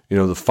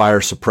 The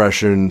fire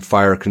suppression,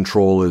 fire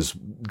control is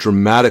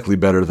dramatically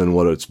better than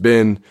what it's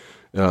been.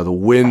 The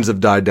winds have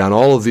died down,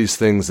 all of these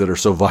things that are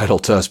so vital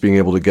to us being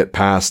able to get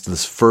past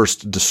this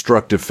first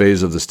destructive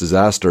phase of this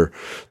disaster.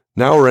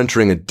 Now we're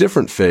entering a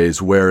different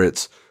phase where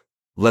it's,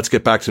 let's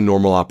get back to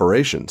normal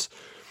operations.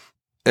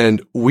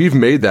 And we've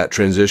made that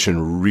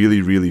transition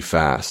really, really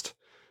fast.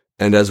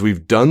 And as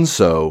we've done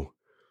so,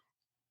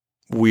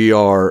 we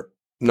are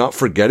not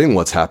forgetting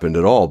what's happened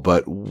at all,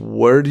 but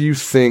where do you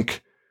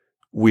think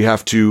we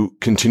have to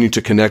continue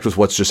to connect with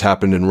what's just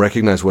happened and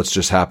recognize what's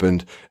just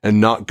happened and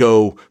not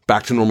go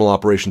back to normal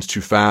operations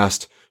too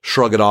fast,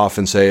 shrug it off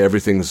and say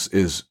everything's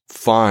is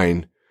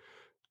fine,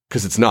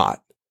 because it's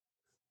not.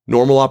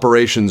 Normal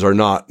operations are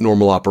not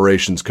normal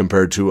operations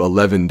compared to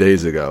 11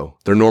 days ago.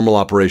 They're normal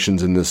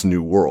operations in this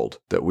new world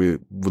that we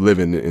live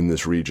in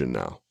this region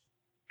now.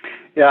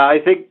 Yeah, I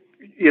think,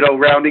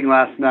 rounding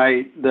last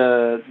night,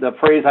 the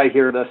phrase I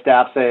hear the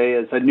staff say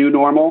is a new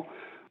normal.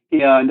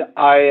 And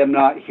I am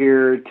not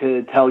here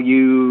to tell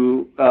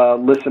you,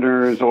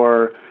 listeners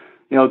or,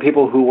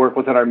 people who work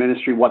within our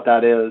ministry what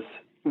that is.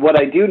 What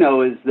I do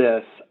know is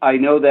this. I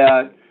know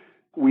that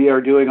we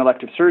are doing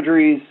elective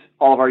surgeries.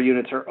 All of our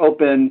units are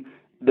open.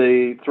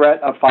 The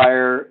threat of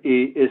fire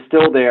is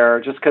still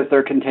there. Just because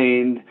they're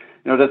contained,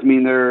 doesn't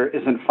mean there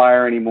isn't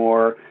fire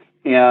anymore.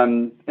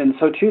 And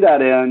so to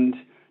that end,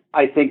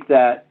 I think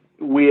that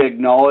we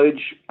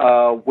acknowledge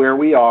where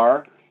we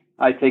are.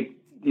 I think,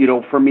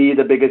 for me,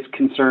 the biggest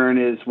concern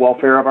is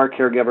welfare of our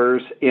caregivers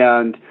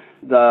and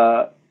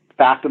the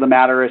fact of the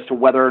matter as to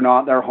whether or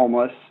not they're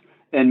homeless,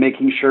 and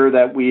making sure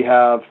that we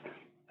have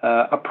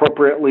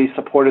appropriately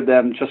supported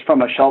them just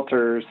from a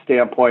shelter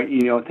standpoint,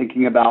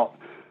 thinking about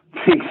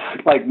things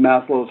like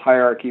Maslow's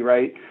hierarchy,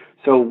 right?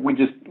 So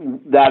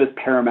that is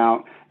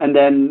paramount. And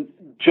then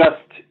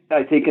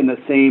I think in the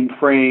same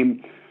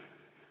frame,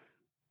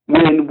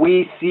 when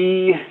we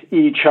see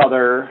each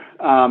other,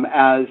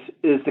 as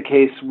is the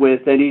case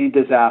with any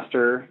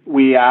disaster,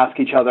 we ask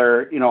each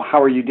other,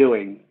 how are you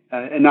doing?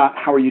 And not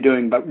how are you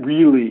doing, but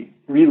really,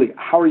 really,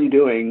 how are you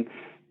doing?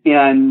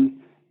 And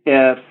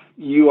if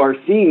you are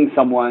seeing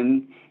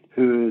someone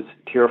who's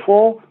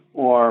tearful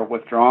or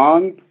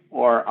withdrawn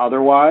or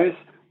otherwise,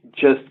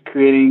 just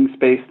creating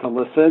space to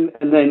listen,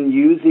 and then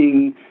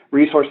using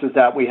resources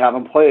that we have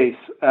in place,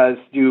 as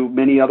do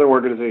many other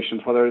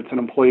organizations, whether it's an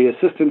employee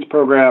assistance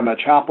program, a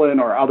chaplain,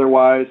 or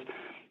otherwise,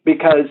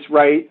 because,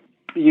 right,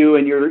 you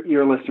and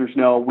your listeners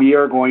know we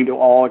are going to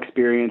all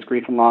experience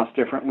grief and loss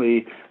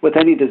differently with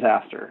any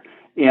disaster,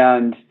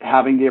 and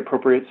having the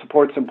appropriate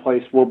supports in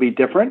place will be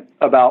different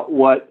about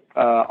what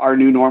our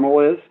new normal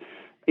is.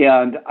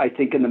 And I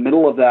think in the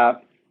middle of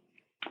that,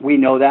 we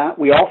know that.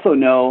 We also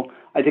know,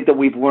 I think, that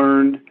we've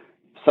learned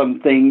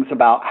some things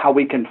about how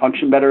we can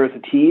function better as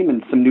a team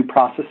and some new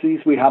processes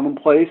we have in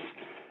place.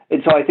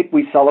 And so I think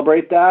we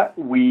celebrate that.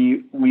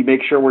 We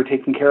make sure we're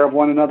taking care of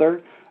one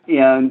another,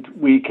 and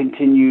we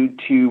continue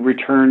to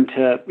return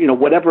to,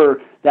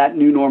 whatever that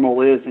new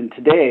normal is. And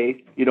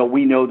today,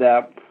 we know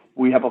that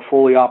we have a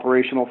fully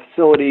operational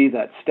facility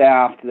that's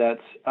staffed,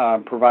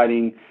 that's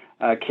providing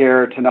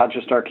care to not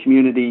just our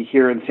community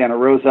here in Santa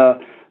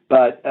Rosa,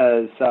 but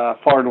as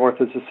far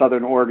north as the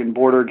southern Oregon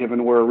border,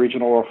 given we're a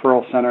regional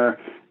referral center,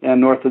 and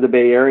north of the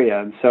Bay Area.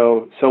 And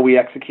so we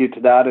execute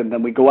to that, and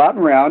then we go out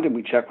and around and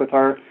we check with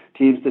our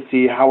teams to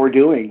see how we're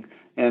doing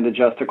and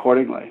adjust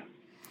accordingly.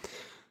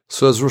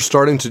 So as we're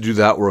starting to do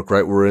that work,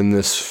 right, we're in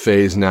this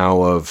phase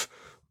now of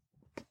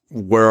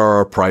where are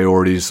our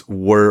priorities,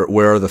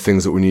 where are the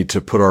things that we need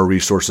to put our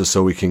resources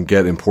so we can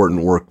get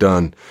important work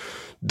done.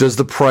 Does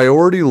the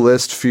priority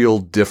list feel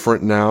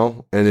different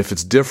now? And if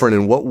it's different,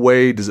 in what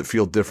way does it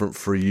feel different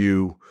for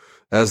you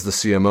as the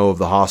CMO of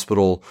the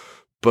hospital,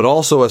 but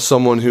also as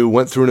someone who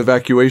went through an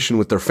evacuation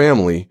with their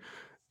family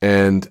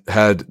and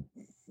had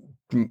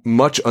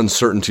much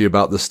uncertainty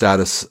about the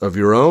status of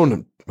your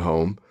own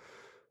home?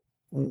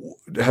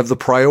 Have the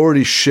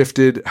priorities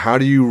shifted? How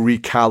do you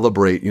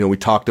recalibrate? We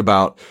talked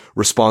about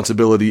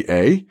responsibility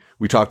A,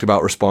 we talked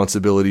about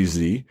responsibility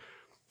Z.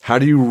 How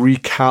do you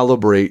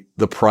recalibrate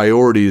the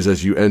priorities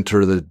as you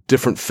enter the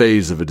different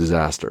phase of a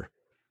disaster?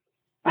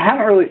 I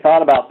haven't really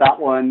thought about that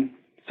one.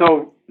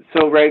 So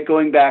right,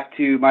 going back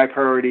to my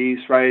priorities,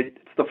 right,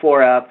 it's the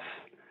 4 F's.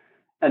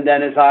 And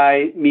then as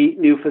I meet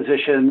new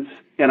physicians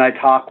and I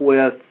talk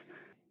with,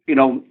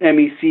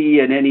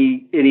 MEC and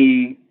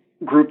any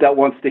group that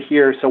wants to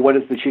hear, so what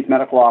does the chief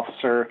medical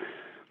officer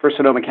for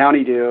Sonoma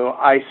County do?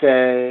 I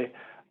say,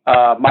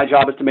 my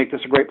job is to make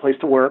this a great place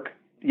to work.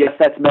 Yes,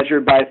 that's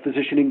measured by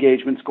physician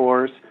engagement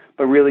scores,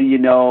 but really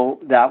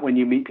that when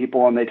you meet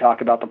people and they talk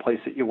about the place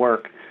that you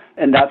work.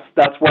 And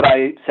that's what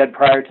I said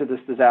prior to this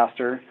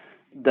disaster.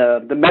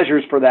 The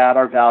measures for that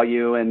are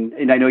value,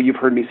 and I know you've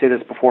heard me say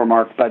this before,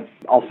 Mark, but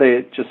I'll say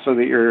it just so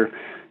that your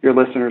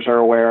listeners are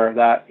aware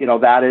that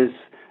that is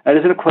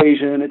an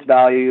equation. It's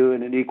value,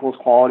 and it equals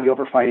quality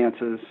over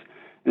finances.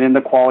 And then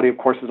the quality, of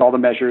course, is all the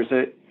measures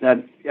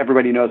that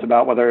everybody knows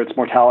about, whether it's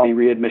mortality,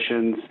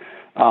 readmissions,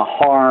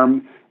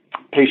 harm,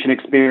 patient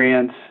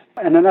experience,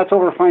 and then that's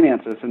over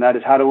finances. And that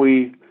is, how do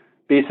we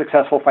be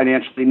successful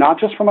financially, not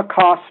just from a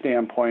cost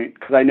standpoint,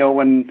 because I know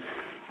when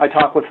I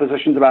talk with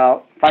physicians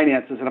about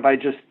finances, and if I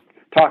just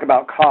talk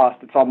about cost,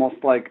 it's almost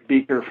like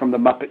Beaker from the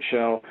Muppet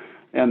Show,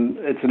 and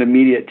it's an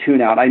immediate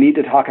tune-out. I need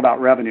to talk about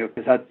revenue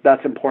because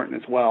that's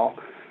important as well.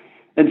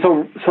 And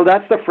so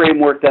that's the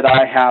framework that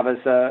I have as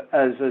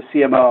a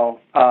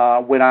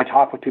CMO when I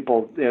talk with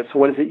people. So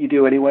what is it you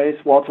do anyways?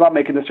 Well, it's about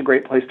making this a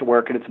great place to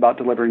work, and it's about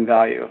delivering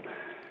value.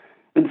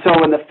 And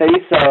so in the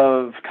face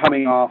of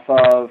coming off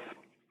of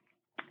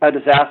a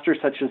disaster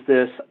such as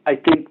this, I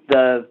think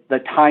the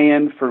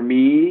tie-in for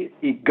me,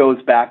 it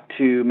goes back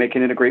to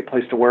making it a great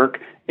place to work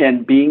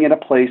and being in a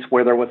place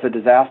where there was a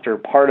disaster.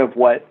 Part of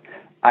what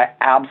I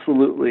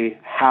absolutely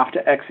have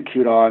to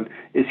execute on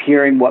is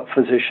hearing what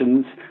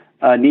physicians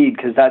need,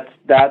 because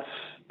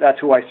that's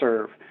who I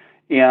serve,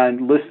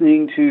 and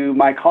listening to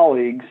my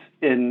colleagues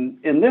in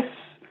this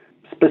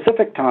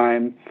specific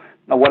time.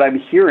 What I'm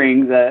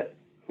hearing that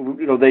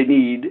they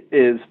need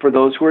is, for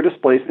those who are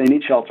displaced, they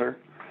need shelter.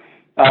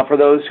 For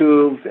those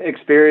who've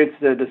experienced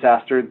the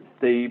disaster,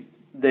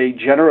 they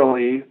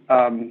generally,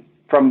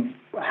 from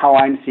how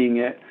I'm seeing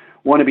it,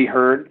 want to be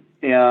heard,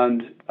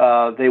 and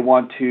they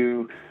want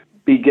to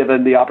be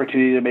given the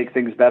opportunity to make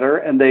things better,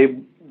 and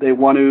they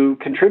want to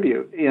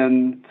contribute.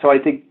 And so I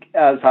think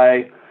as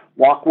I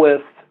walk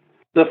with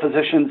the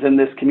physicians in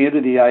this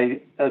community,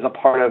 I, as a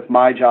part of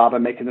my job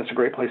in making this a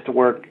great place to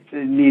work,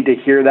 need to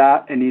hear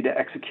that and need to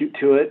execute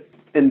to it.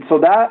 And so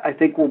that, I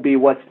think, will be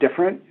what's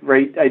different,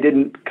 right? I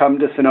didn't come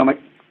to Sonoma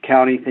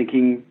County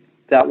thinking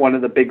that one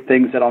of the big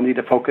things that I'll need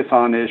to focus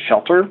on is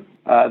shelter.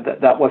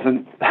 That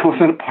wasn't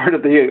a part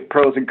of the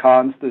pros and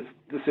cons, this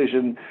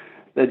decision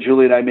that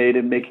Julie and I made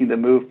in making the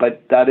move,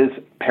 but that is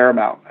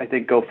paramount, I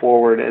think, go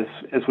forward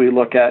as we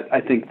look at,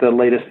 I think the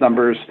latest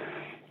numbers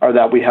are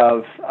that we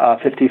have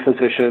 50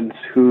 physicians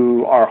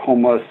who are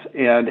homeless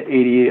and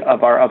 80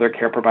 of our other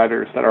care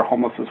providers that are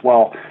homeless as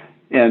well.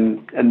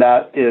 And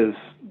that is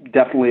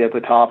definitely at the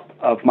top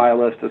of my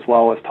list as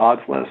well as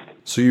Todd's list.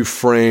 So you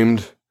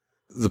framed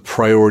the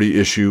priority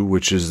issue,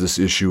 which is this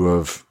issue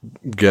of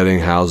getting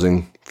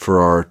housing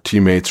for our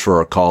teammates, for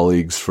our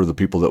colleagues, for the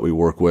people that we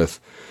work with.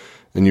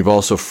 And you've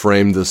also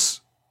framed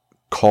this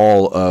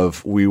call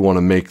of, we want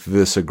to make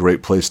this a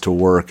great place to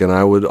work. And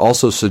I would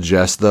also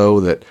suggest, though,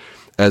 that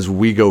as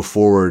we go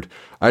forward,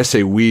 I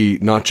say we,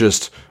 not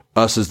just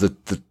us as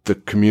the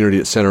community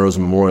at Santa Rosa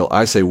Memorial,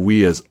 I say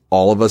we as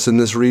all of us in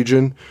this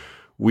region,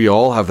 we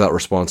all have that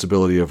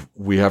responsibility of,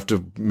 we have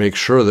to make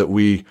sure that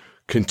we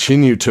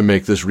continue to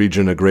make this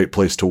region a great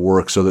place to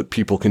work so that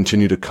people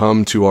continue to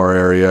come to our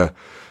area.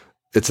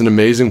 It's an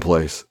amazing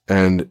place,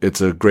 and it's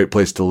a great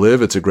place to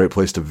live. It's a great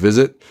place to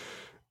visit.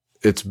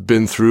 It's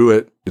been through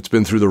it. It's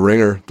been through the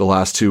ringer the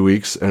last 2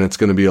 weeks, and it's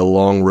going to be a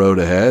long road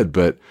ahead.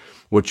 But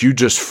what you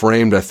just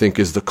framed, I think,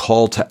 is the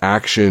call to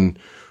action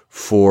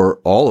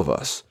for all of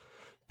us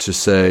to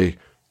say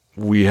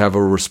we have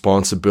a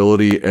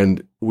responsibility,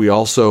 and we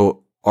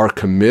also are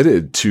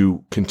committed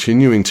to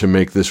continuing to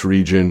make this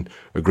region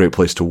a great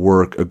place to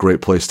work, a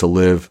great place to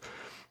live,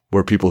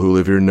 where people who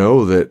live here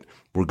know that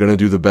We're going to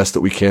do the best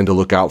that we can to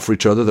look out for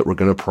each other, that we're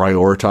going to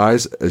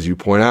prioritize, as you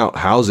point out,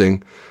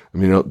 housing. I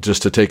mean,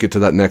 just to take it to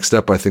that next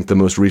step, I think the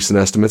most recent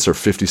estimates are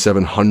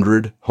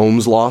 5,700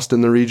 homes lost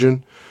in the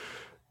region,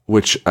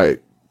 which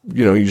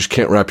you just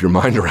can't wrap your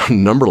mind around a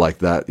number like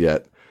that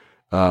yet.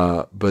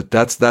 But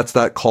that's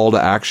that call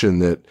to action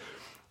that,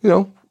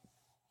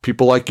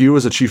 people like you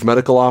as a chief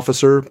medical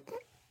officer,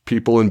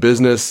 people in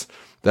business,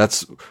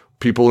 that's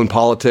people in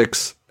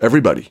politics,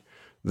 everybody.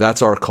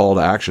 That's our call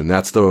to action.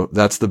 That's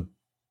the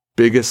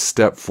biggest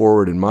step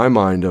forward in my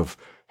mind of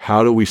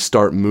how do we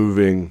start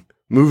moving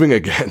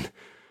again.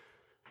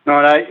 No,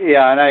 and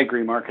I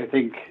agree, Mark. I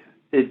think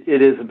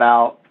it is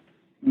about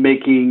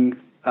making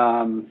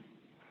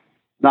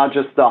not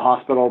just the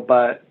hospital,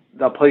 but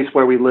the place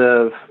where we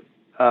live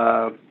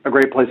a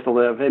great place to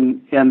live,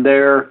 and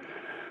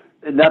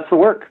that's the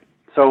work.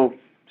 So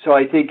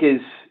I think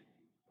is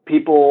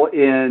people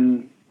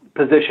in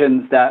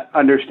positions that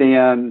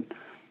understand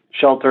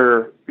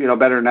shelter,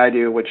 better than I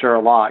do, which are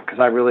a lot, because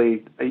I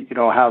really,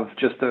 have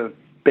just a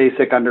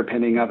basic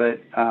underpinning of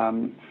it,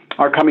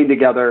 are coming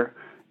together,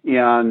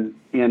 and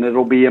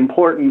it'll be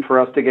important for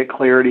us to get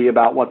clarity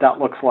about what that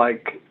looks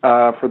like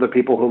for the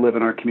people who live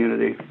in our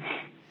community.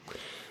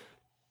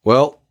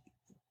 Well,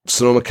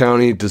 Sonoma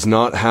County does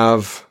not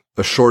have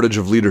a shortage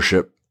of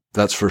leadership,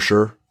 that's for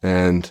sure.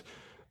 And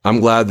I'm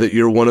glad that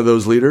you're one of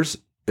those leaders.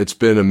 It's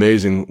been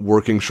amazing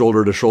working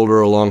shoulder to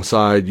shoulder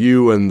alongside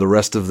you and the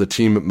rest of the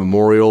team at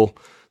Memorial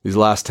these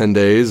last 10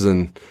 days.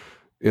 And,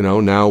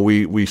 now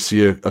we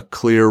see a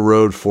clear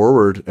road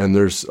forward, and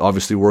there's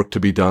obviously work to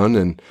be done.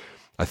 And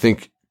I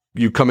think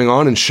you coming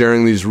on and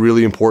sharing these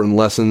really important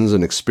lessons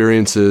and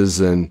experiences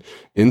and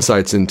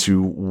insights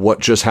into what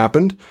just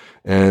happened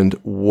and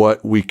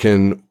what we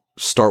can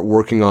start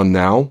working on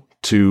now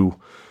to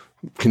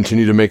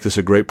continue to make this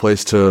a great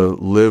place to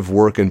live,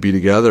 work, and be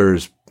together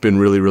has been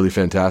really, really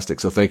fantastic.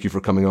 So thank you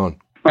for coming on.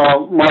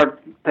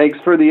 Mark, thanks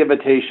for the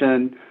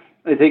invitation.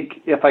 I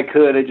think if I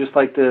could, I'd just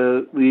like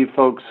to leave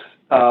folks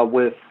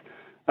with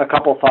a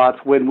couple thoughts.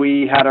 When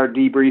we had our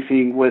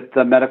debriefing with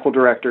the medical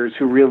directors,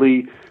 who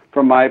really,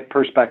 from my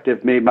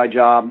perspective, made my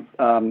job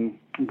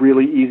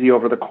really easy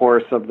over the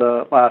course of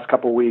the last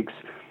couple of weeks,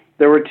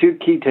 there were two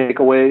key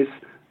takeaways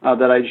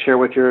that I'd share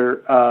with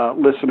your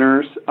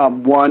listeners.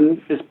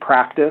 One is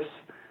practice.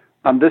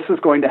 This is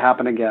going to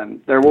happen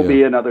again. There will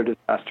be another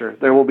disaster.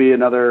 There will be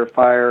another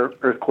fire,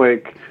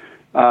 earthquake,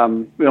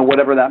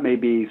 whatever that may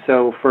be.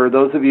 So for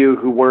those of you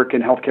who work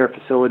in healthcare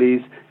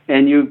facilities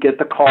and you get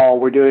the call,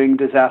 we're doing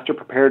disaster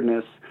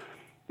preparedness,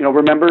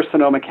 remember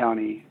Sonoma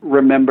County,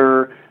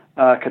 remember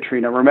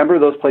Katrina, remember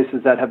those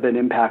places that have been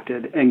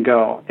impacted, and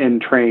go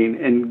and train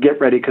and get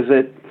ready, because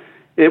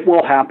it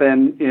will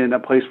happen in a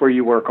place where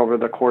you work over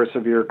the course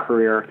of your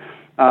career.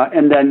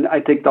 And then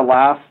I think the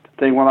last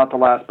thing, well, not the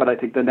last, but I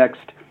think the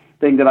next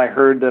thing that I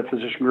heard the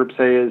physician group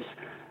say is,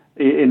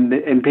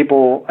 and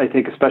people, I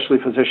think especially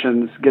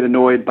physicians, get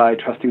annoyed by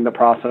trusting the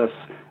process.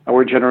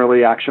 We're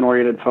generally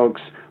action-oriented folks.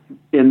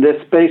 In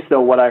this space,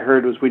 though, what I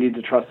heard was we need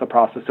to trust the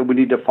process and we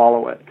need to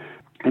follow it.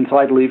 And so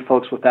I'd leave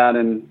folks with that,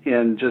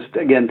 and just,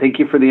 again, thank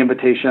you for the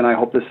invitation. I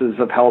hope this is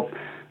of help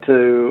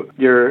to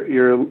your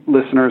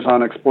listeners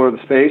on Explore the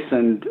Space,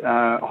 and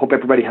hope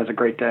everybody has a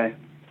great day.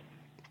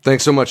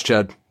 Thanks so much,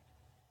 Chad.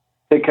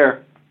 Take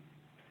care.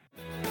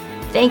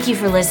 Thank you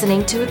for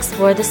listening to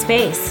Explore the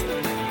Space.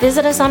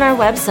 Visit us on our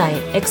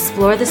website,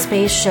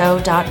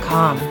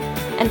 explorethespaceshow.com,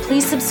 and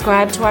please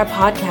subscribe to our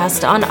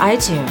podcast on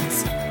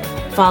iTunes.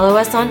 Follow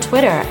us on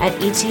Twitter at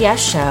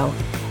ETS Show,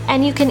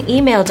 and you can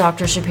email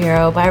Dr.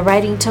 Shapiro by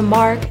writing to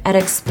Mark at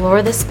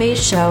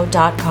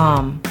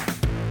explorethespaceshow.com.